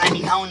लाग्यो पानी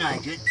खाउँ न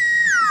हजुर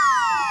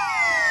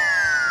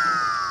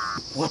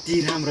कति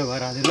राम्रो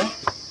घर हजुरलाई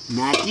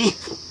नाति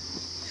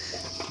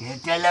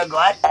हेर्छ ल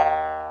घर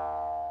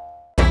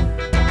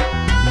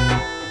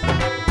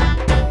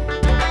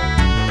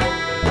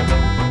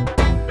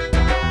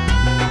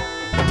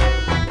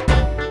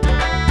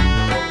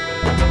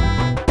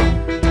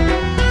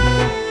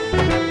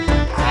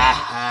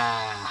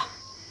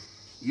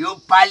यो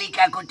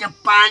पालिकाको त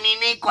पानी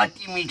नै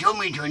कति मिठो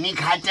मिठो नि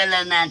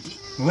खाचला नाति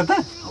हो त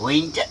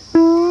होइन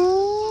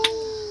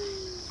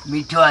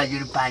मिठो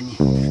हजुर पानी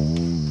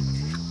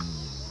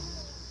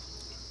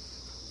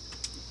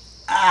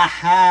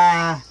आहा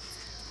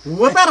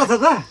हो त रहेछ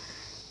त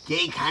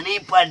केही खानै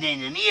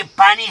पर्दैन नि यो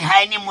पानी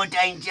खाए नि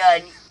मोटाइन्छ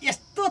अनि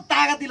यस्तो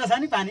तागतिलो छ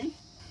नि पानी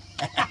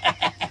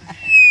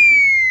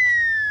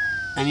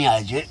अनि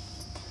हजुर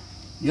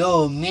यो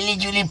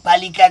मिलिजुली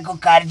पालिकाको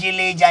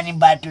कार्यालय जाने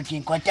बाटो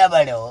चाहिँ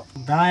कताबाट हो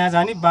दायाँ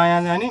जाने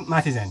बायाँ जाने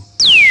माथि जाने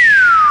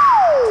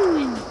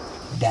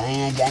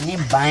दायाँ जाने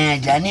बायाँ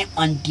जाने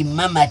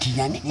अन्तिममा माथि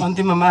जाने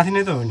अन्तिममा माथि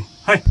नै त हो नि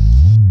है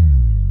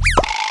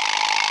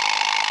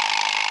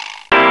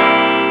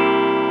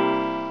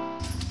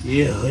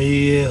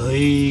ए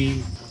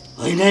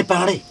होइन है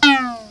पाडे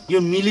यो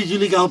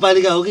मिलिजुली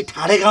गाउँपालिका हो कि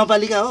ठाडे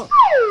गाउँपालिका हो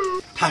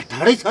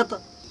ठाडै छ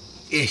त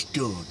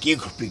यस्तो हो के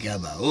खुपिका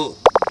भाउ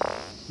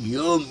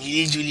यो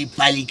मिलिजुली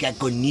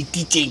पालिकाको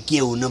नीति चाहिँ के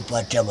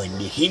हुनुपर्छ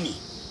भनेदेखि नि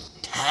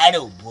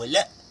ठाडो बोल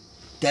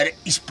तर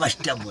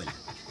स्पष्ट बोल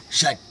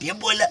सत्य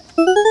बोल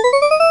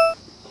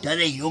तर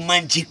यो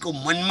मान्छेको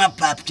मनमा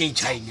पाप चाहिँ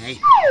छैन है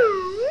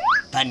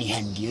पानी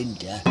हान्दियो नि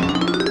त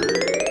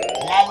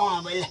लागौँ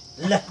अब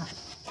ल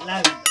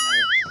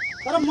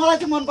तर मलाई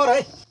चाहिँ मन पर्यो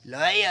है ल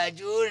है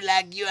हजुर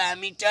लाग्यो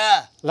हामी त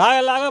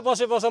लाग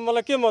बसे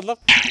मलाई के मतलब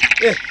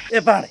ए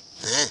पाडे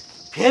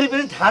फेरि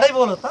पनि ठाडै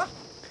बोल त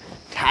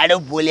ठाडो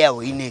बोल्या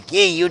होइन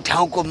के यो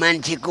ठाउँको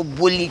मान्छेको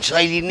बोल्ने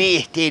शैली नै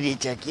यस्तै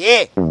रहेछ के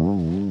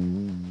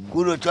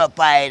कुरो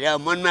चपाएर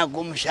मनमा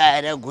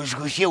गुम्साएर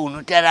घुसघुसे हुनु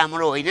त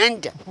राम्रो होइन नि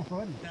त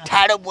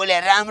ठाडो बोल्या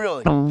राम्रो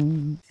हो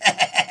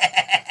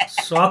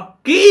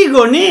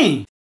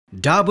सक्किगोनी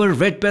Dabur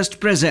Red Pest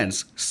presents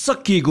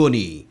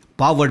Sakkigoni,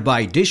 powered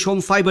by Dish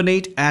Home Fiber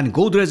Net and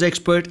Godrej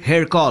Expert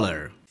Hair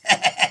Color.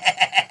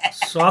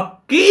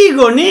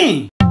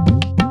 सक्किगोनी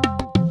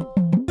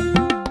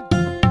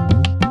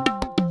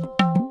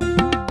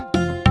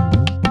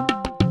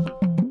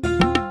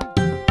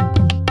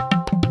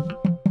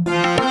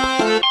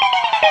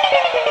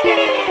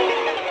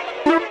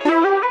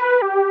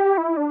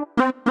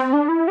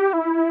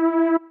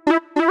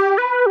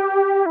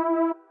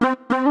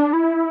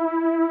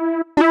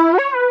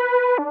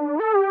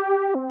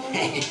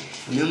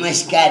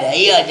नमस्कार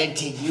है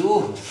अध्यक्षज्यू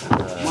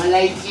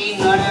मलाई चाहिँ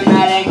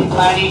नरनारायण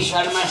पाडे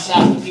शर्मा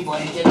शास्त्री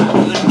भनिदिनु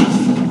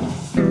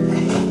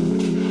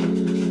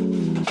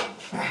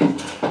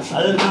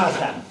हजुर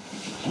नमस्कार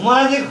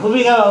मलाई चाहिँ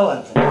खुपिका बाबु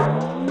भन्छ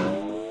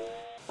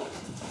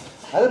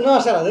हजुर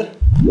नमस्कार हजुर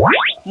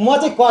म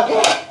चाहिँ कके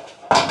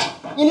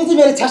यिनी चाहिँ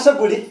मेरो छास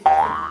बुढी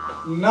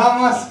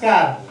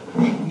नमस्कार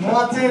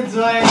म चाहिँ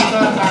जयन्त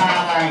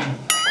नारायण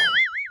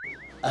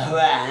अब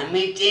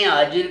हामी चाहिँ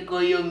हजुरको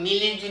यो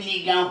मिलिजुली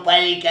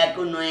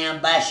गाउँपालिकाको नयाँ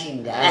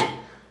बासिन्दा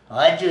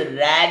हजुर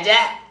राजा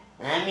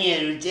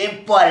हामीहरू चाहिँ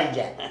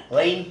प्रजा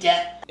होइन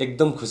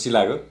एकदम खुसी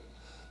लाग्यो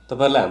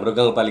तपाईहरुलाई हाम्रो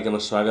गाउँपालिकामा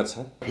स्वागत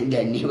छ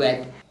धन्यवाद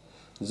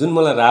जुन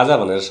मलाई राजा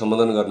भनेर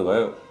सम्बोधन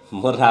गर्नुभयो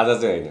म राजा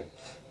चाहिँ होइन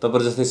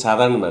तपाईहरु जस्तै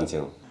साधारण मान्छे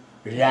हुँ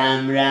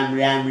राम राम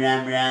राम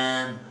राम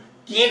राम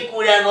के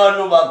कुरा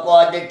गर्नुभएको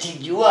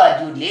अध्यक्षज्यू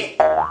हजुरले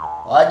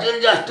हजुर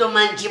जस्तो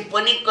मान्छे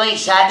पनि कहीँ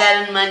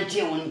साधारण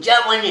मान्छे हुन्छ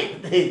भने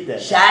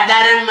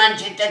साधारण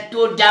मान्छे त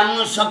त्यो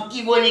डाम्नु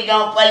सक्किगोनी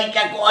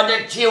गाउँपालिकाको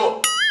अध्यक्ष हो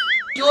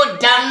त्यो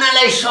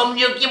डाम्नलाई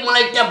सम्झ्यो कि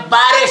मलाई त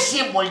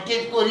 1200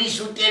 भोल्टेजको रिस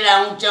उठेर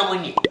आउँछ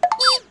भने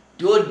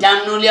त्यो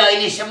डाम्नुले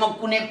अहिलेसम्म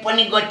कुनै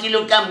पनि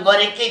गतिलो काम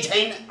गरेकै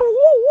छैन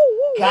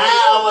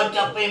कहाँ अब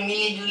तपाईँ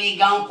मिलिजुली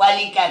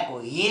गाउँपालिकाको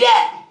हिरा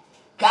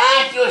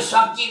कहाँ त्यो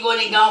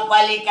सक्किगोनी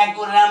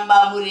गाउँपालिकाको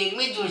रामबाबु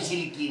रेग्मी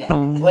जोशीले किरा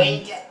होइन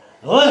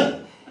हो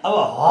अब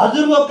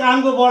हजुरको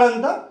कामको वर्णन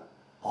त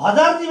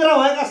 1000 तिब्रा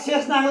भएका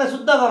शेषनागले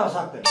शुद्ध गर्न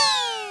सक्दैन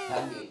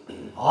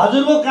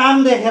हजुरको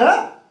काम देखेर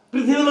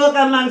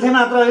पृथ्वीलोकका मान्छे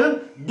मात्र होइन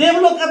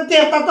देवलोकका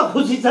देवता त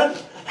खुसी छन्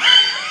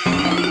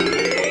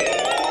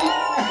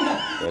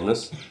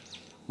हेर्नुस्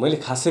मैले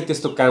खासै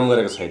त्यस्तो काम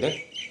गरेको छैन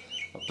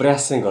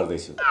प्रयास चाहिँ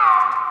गर्दैछु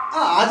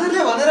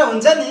हजुरले भनेर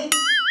हुन्छ नि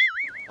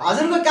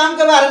हजुरको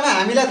कामको बारेमा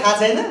हामीलाई थाहा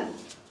छैन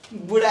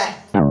बुढा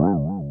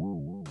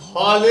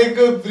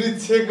फलेको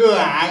वृक्षको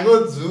हाँगो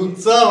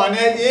झुक्छ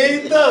भने यही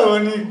त हो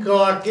नि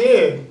कके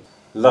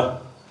ल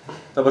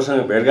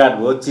तपाईसँग भेटघाट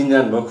भयो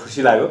चिनजान भयो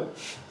खुसी लाग्यो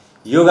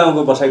यो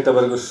गाउँको बसाइ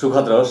तपाईहरुको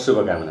सुखद रहोस्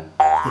शुभकामना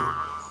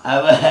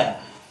अब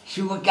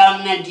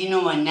शुभकामना दिनु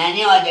भन्दा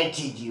नि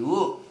अध्यक्षज्यू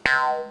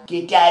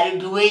केटाहरू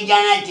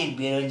दुवैजना चाहिँ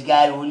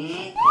बेरोजगार हुन्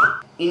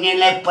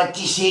यिनीहरूलाई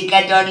 2500 का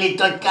दरले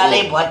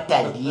तत्कालै भत्ता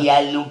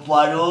दिइहाल्नु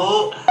पर्यो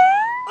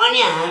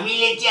अनि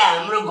हामीले चाहिँ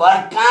हाम्रो घर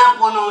कहाँ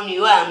बनाउने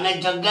हो हामीलाई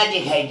जग्गा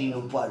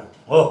देखाइदिनु पर्यो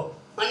हो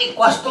अनि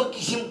कस्तो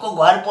किसिमको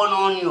घर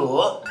बनाउने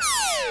हो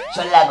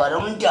सल्लाह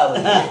गरौँ नि त अब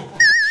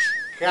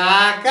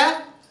काका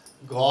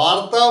घर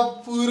त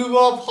पूर्व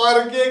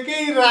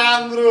फर्केकै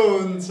राम्रो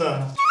हुन्छ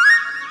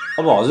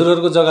अब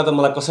हजुरहरुको जग्गा त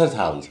मलाई कसरी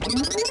थाहा हुन्छ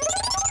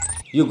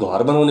यो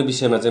घर बनाउने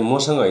विषयमा चाहिँ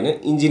मसँग हैन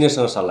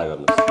इन्जिनियरसँग सल्लाह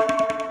गर्नुस्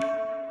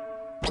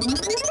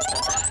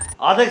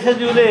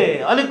अध्यक्षज्यूले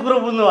अलिक कुरो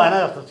बुझ्नु भएन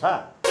जस्तो छ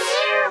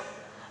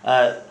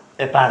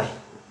ए पाडे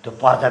त्यो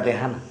पर्चा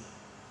देखा न।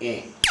 ए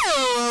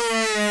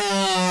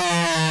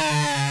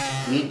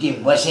यो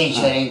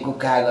बसाइसकेको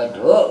कागज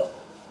हो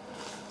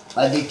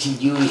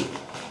अध्यक्षज्यू,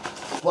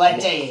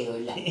 पर्चा यही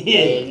होला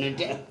हेर्नु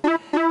त।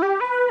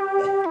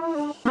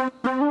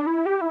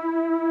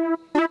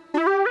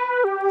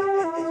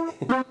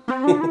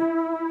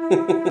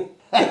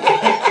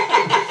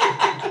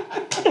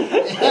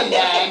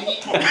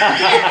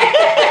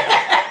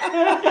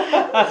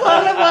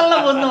 बल्ल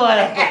बुझ्नु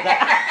भयो।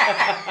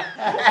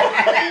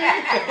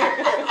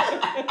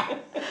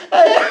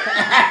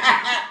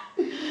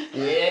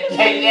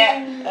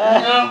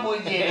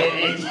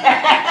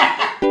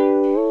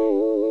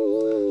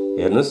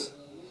 हेर्नुहोस्,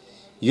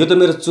 यो त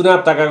मेरो चुनाव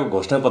ताकाको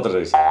घोषणा पत्र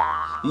रहेछ।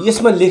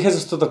 यसमा लेखे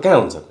जस्तो त कहाँ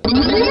हुन्छ?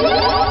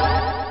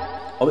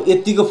 अब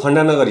यतिको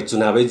फन्डा नगरी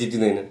चुनावै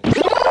जितिँदैन।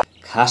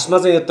 खासमा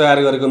चाहिँ यो तयार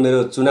गरेको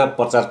मेरो चुनाव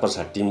प्रचार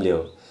प्रसार टिमले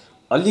हो,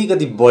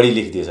 अलिकति बढी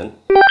लेखिदिएछन्।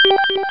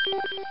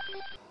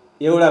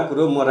 एउटा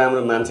कुरो, म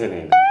राम्रो मान्छे नै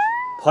होइन,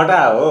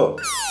 फटा हो।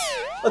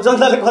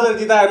 जनताले कसरी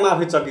जिताए म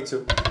आफै चकित छु।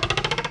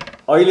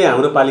 अहिले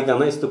हाम्रो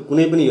पालिकामा यस्तो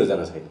कुनै पनि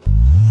योजना छैन।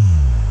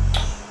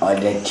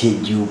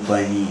 अध्यक्षज्यू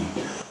पनि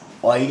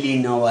अहिले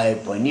नभए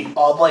पनि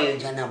अब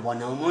योजना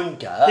बनाउनु नि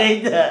त।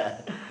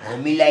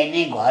 हामीलाई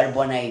नै घर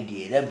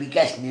बनाइदिएर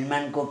विकास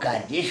निर्माणको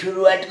कार्य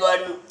सुरुवात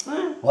गर्नु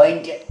होइन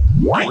त।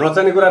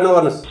 नचाहिने कुरा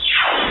नगर्नुहोस्।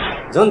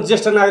 झन्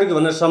ज्येष्ठ नागरिक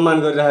भनेर सम्मान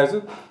गरिरहेको छु।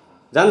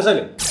 जानुहोस्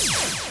अहिले,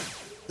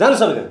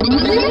 जानुहोस् सबैजना।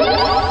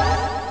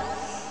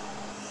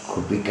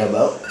 खुपिका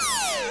बाउ,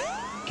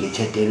 के छ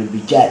तेरो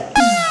विचार?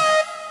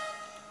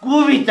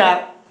 कुविचार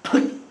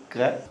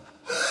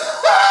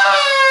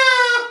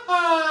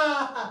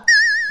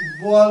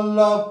बल्ल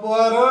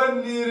परो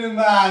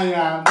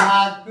निर्माया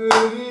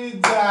माकुरी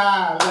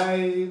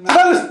जालैमा।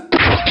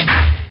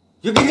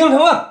 यो गीत गाउनु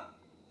ठाउँमा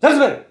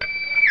जानुहोस् भाइ।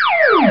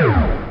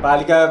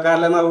 पालिका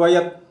कार्यालयमा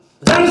वायत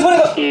जानुहोस्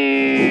भनेको।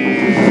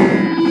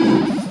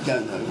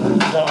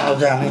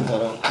 जानै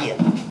तर के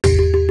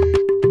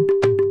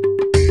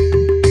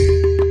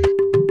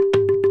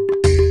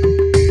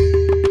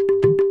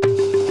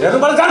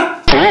हेर्नुबाट जानु।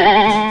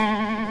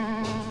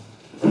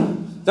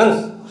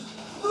 जानुहोस्।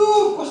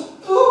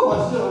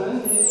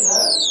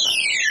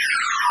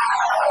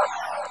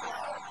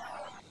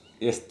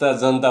 यस्ता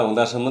जनता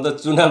हुँदासम्म त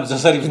चुनाव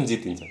जसरी पनि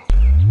जितिन्छ।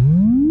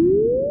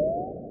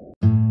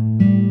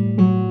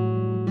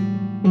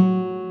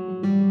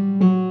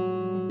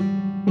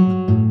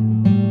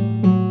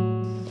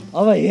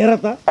 अब हेर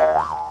त,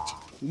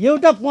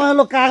 एउटा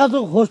पहेँलो कागजको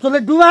खोस्टोले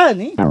डुबायो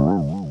नि।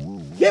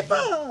 के त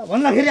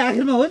भन्दाखेरि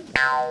आखिरमा हो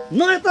न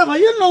यता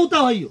भयो न उता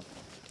भयो।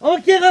 अब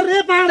के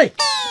गर्ने पाडे?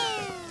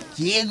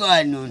 के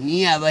गर्नु नि,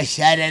 अब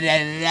सारेर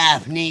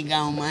आफ्नै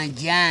गाउँमा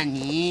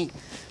जाने,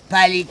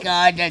 पालिका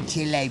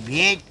अध्यक्षलाई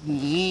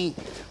भेट्ने,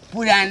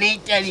 पुरानै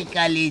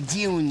तरिकाले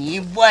जिउने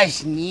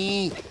बस्ने,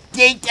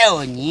 त्यही त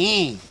हो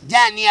नि।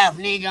 जाने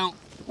आफ्नै गाउँ।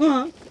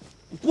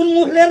 कुन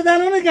मुख लिएर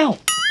जानु नि गाउँ?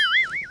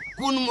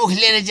 कुन मुख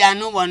लिएर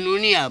जानु भन्नु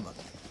नि। अब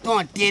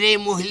तँ तेरै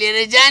मुख लिएर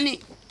जाने,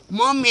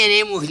 म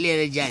मेरै मुख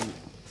लिएर जाने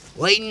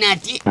होइन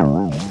नाति?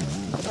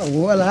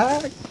 होला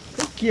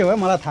के हो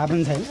मलाई थाहा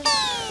पनि छैन।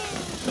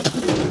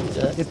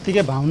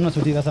 यत्तिकै भाउन्न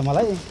छुटिरहेछ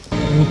मलाई।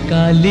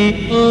 काली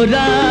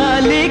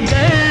ओराली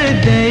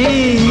गर्दै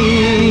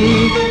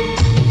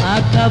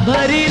आँखा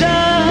भरी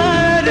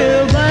रार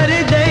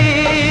भर्दै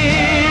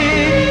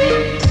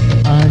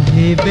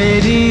आधी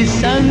बेरी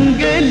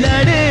संग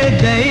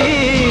लड्दै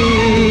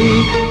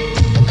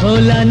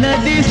खोला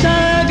नदी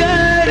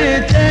सागर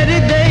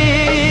तर्दै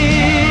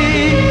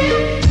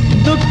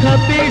दुख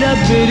पीडा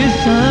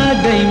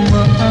बिर्सादै म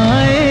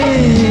आए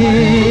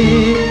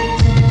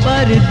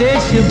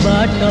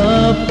परदेशबाट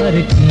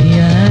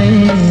फर्किआए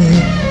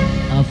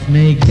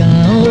आफ्नै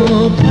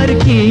गाउँ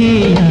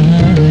फर्किआए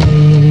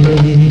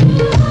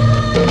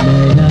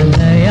नयाँ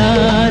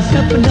नयाँ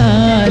सपना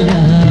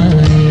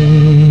ल्याए।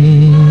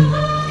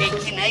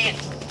 एकछिन है,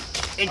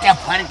 यता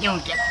फर्क्यौँ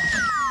क्या।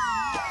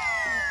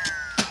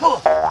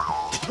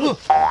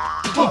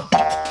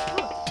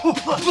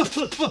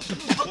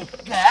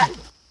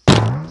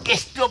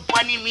 यस्तो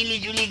पनि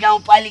मिलिजुली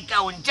गाउँपालिका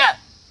हुन्छ?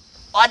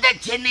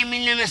 अध्यक्ष नै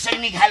मिल्न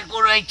नसक्ने खालको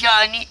रहेछ।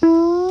 अनि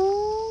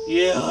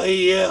ए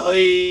है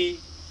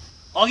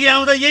अघि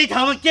आउँदा यही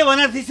ठाउँमा के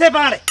भनेर थिसे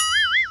पाडे?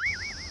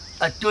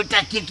 त्यो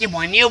त के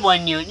भन्यो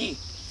नि।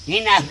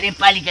 हिँड आफ्नै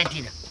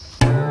पालिकातिर।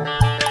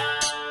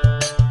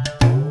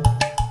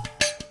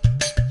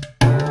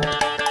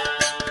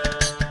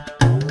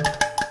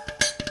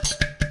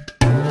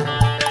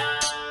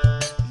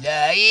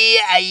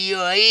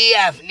 आइयो है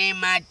आफ्नै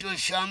माटो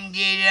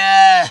सम्झेर।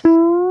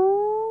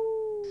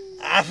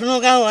 आफ्नो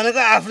गाउँ भनेको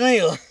आफ्नै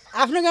हो।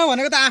 आफ्नो गाउँ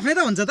भनेको त आफ्नै त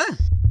हुन्छ त।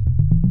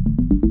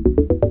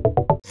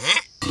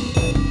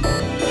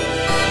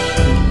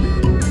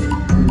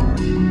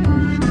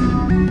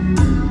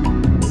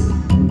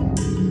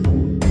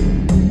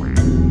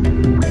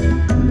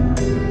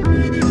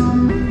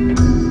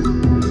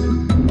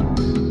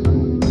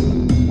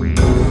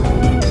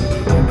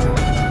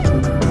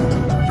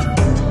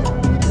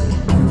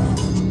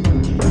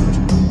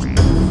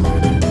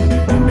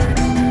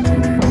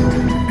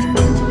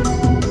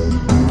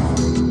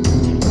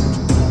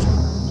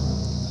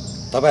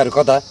 तपाईहरु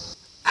कता?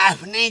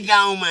 आफ्नै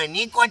गाउँमा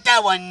नि कता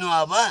भन्नु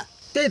अब?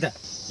 त्यही त।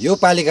 यो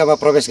पालिकामा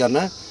प्रवेश गर्न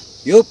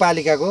यो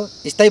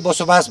पालिकाको स्थायी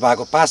बसोबास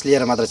भएको पास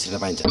लिएर मात्र छिर्न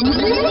पाइन्छ।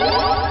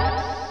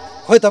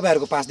 खोइ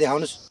तपाईहरुको पास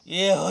देखाउनुस्।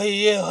 ए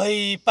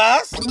है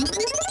पास?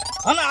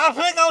 अनि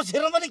आफ्नै गाउँ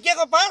छिर्न पनि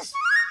केको पास?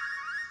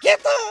 के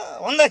त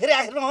भन्दाखेरि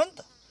आखिरमा हो नि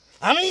त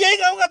हामी यही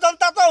गाउँका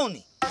जनता त हो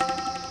नि।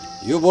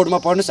 यो बोर्डमा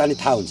पढ्नुस् अनि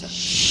थाहा हुन्छ।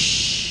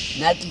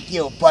 नाति के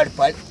हो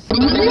पढ।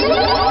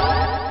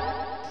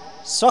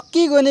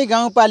 सक्कीगोनी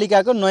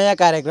गाउँपालिकाको नयाँ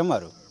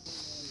कार्यक्रमहरू।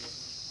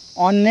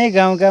 अन्य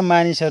गाउँका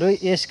मानिसहरू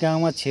यस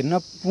गाउँमा छिर्न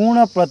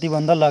पूर्ण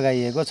प्रतिबन्ध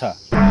लगाइएको छ।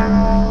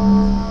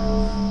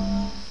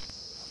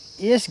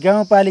 यस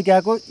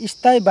गाउँपालिकाको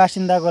स्थायी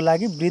बासिन्दाको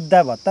लागि वृद्ध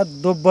भत्ता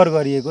दोब्बर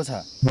गरिएको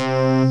छ।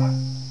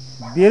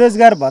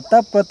 बेरोजगार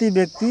भत्ता प्रति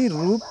व्यक्ति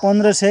रु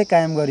 1500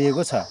 कायम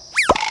गरिएको छ।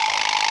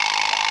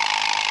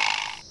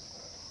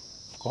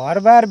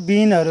 घरबार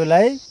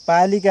विहीनहरूलाई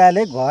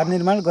पालिकाले घर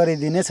निर्माण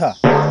गरिदिनेछ।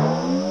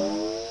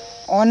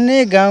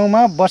 अन्य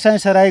गाउँमा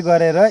बसाइसराई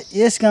गरेर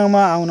यस गाउँमा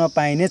आउन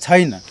पाइने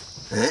छैन।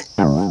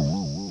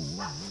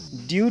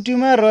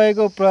 ड्युटीमा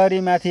रहेको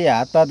प्रहरीमाथि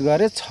हातपात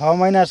गरे 6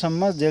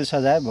 महिनासम्म जेल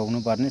सजाय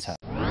भोग्नुपर्ने छ।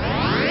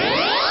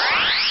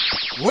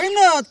 होइन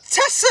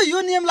छ्यास यो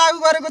नियम लागू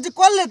गरेको चाहिँ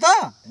कसले त?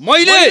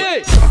 मैले।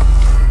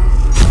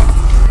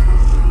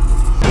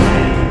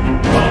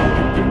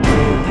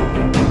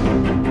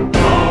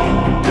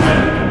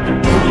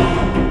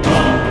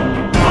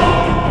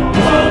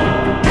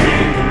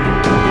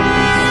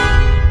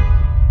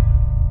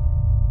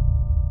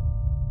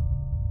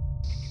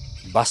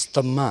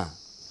 वास्तवमा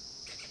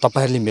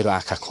तपाईहरुले मेरो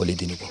आँखा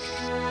खोलिदिनु भयो।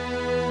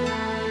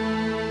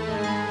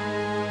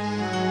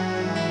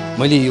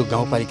 मैले यो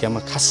गाउँपालिकामा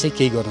खासै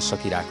केही गर्न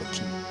सकिरहेको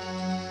थिएँ।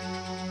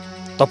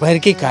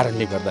 तपाईहरुकै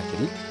कारणले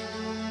गर्दाखेरि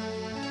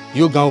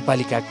यो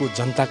गाउँपालिकाको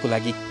जनताको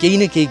लागि केही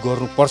न केही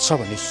गर्नुपर्छ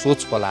भन्ने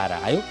सोच पलाएर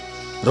आयो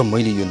र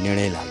मैले यो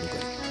निर्णय लागू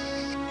गरेँ।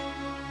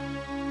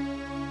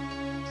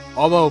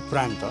 अब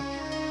उपरान्त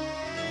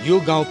यो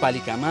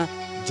गाउँपालिकामा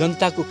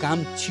जनताको काम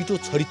छिटो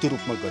छरितो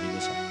रूपमा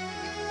गरिनेछ।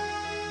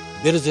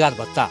 बेरोजगार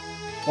भत्ता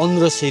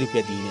 1500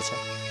 रुपियाँ दिइनेछ।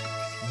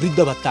 वृद्ध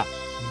भत्ता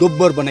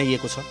दोब्बर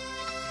बनाइएको छ।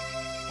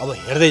 अब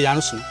हेर्दै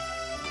जानुस् न,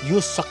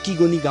 यो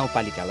सक्कीगोनी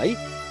गाउँपालिकालाई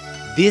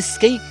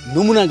देशकै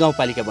नमुना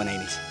गाउँपालिका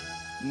बनाइनेछ।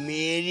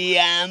 मेरी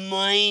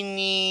आमै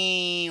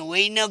नि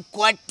होइन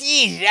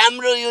कति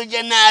राम्रो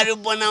योजनाहरू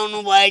बनाउनु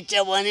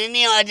भएछ भने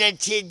नि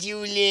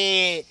अध्यक्षज्यूले।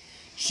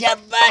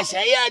 स्याबास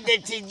है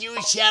अध्यक्षज्यू,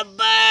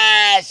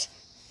 स्याबास।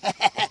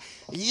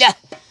 ल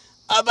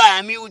अब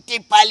हामी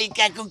उतै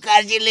पालिकाको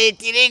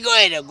कार्यालयतिरै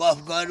गएर गफ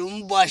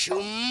गरौँ,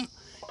 बसौँ।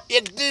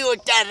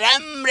 1-2वटा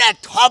राम्रा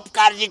थप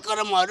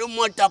कार्यक्रमहरू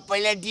म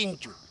तपाईलाई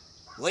दिन्छु,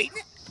 होइन?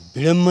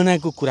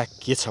 विडम्बनाको कुरा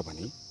के छ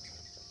भने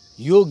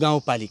यो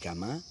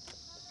गाउँपालिकामा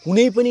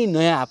कुनै पनि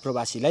नयाँ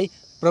आप्रवासीलाई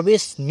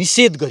प्रवेश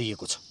निषेध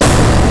गरिएको छ।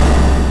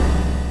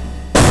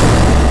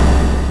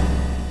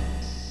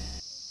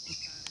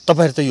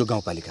 तपाईहरु त यो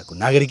गाउँपालिकाको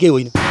नागरिकै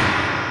होइन,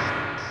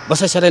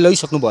 बसाइसराई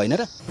लगिसक्नु भएन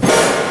र?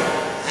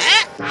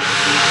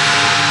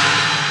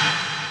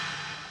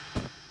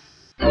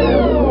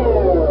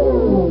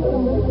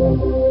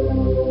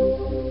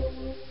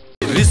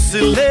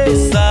 रिसले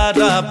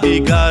सारा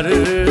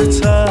बिगार्छ,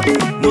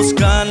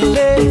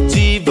 मुस्कानले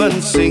जीवन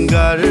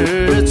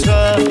सिंगार्छ।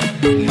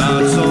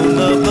 नाचौँ न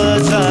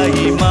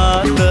बजाई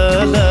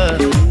मादल,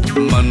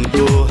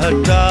 मनको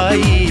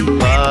हटाई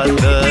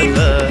बादल।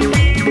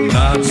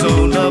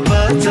 नाचौँ न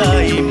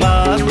बजाई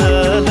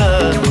मादल,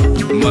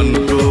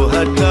 मनको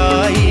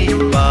हटाई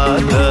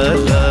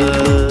बादल।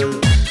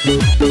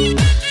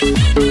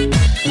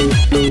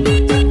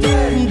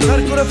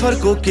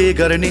 फर्को के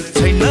गर्ने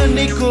छैन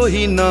नि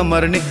कोही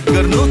नमर्ने,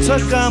 गर्नु छ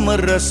काम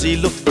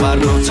रसिलो,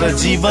 पार्नु छ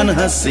जीवन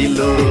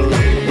हसिलो।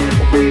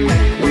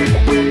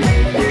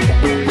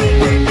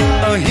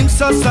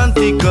 अहिंसा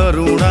शान्ति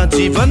करुणा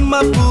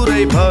जीवनमा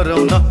पुरै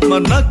भरौँ न,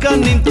 मर्नका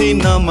निम्ति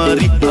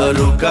नमरी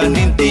अरूका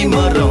निम्ति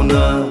मरौँ न।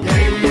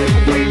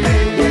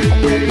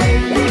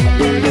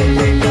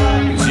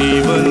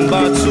 जीवन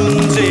बाँचुन्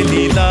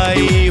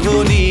जेलीलाई हो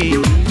नि,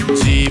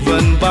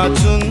 जीवन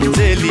बाँचुन्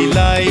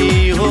जेलीलाई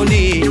हो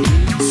नि।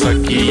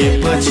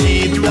 सकिएपछि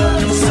त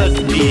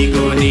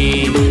सक्कीगोनी,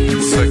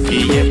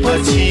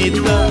 सकिएपछि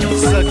त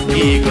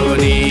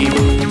सक्कीगोनी,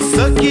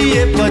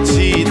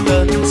 सकिएपछि त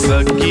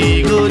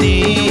सक्कीगोनी,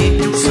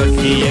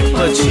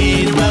 सकिएपछि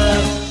त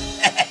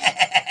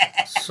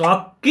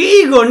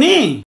सक्कीगोनी।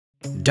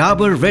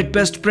 Dabur Red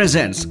Pest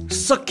presents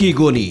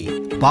Sakkigoni,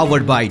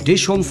 powered by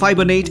Dish Home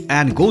Fiber Net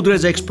and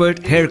Godrej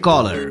Expert Hair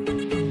Color.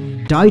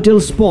 Title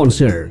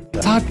sponsor.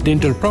 सात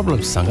डेन्टल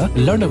प्रब्लम्ससँग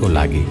लड्नको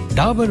लागि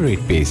डाबर रेड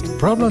पेस्ट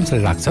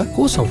प्रब्लम्सलाई राख्छ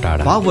कोसौँ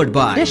टाढा। Powered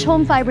by Dish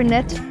Home Fiber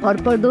Net,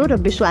 भरपर्दो र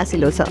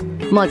विश्वासिलो छ,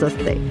 म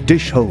जस्तै।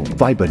 Dish Home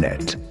Fiber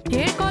Net.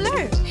 Hair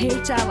color, hair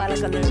चाहवाला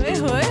colour.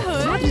 होय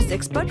Godrej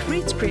Expert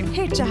Rich Cream,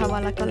 hair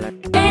चाहवाला colour.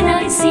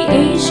 NIC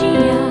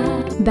Asia.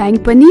 Bank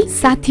पनि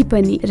साथी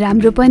पनि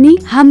राम्रो पनि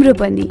हाम्रो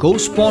पनि।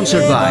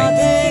 Co-sponsored by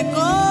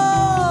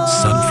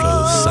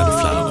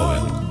सनफ्लावर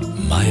ओइल,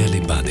 मायाले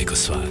बाँधेको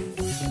स्वाद।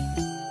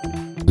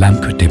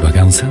 लामखुट्टे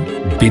बगाउँछ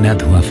बिना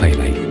धुवा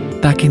फैलाई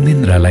ताकि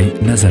निन्द्रालाई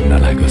नजर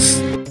नलागोस्।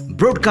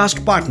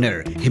 Broadcast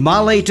partner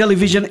Himalaya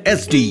Television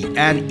HD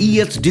and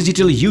EH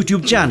Digital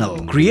YouTube channel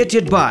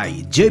created by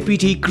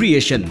JPT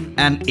Creation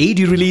and AD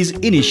Release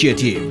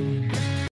Initiative.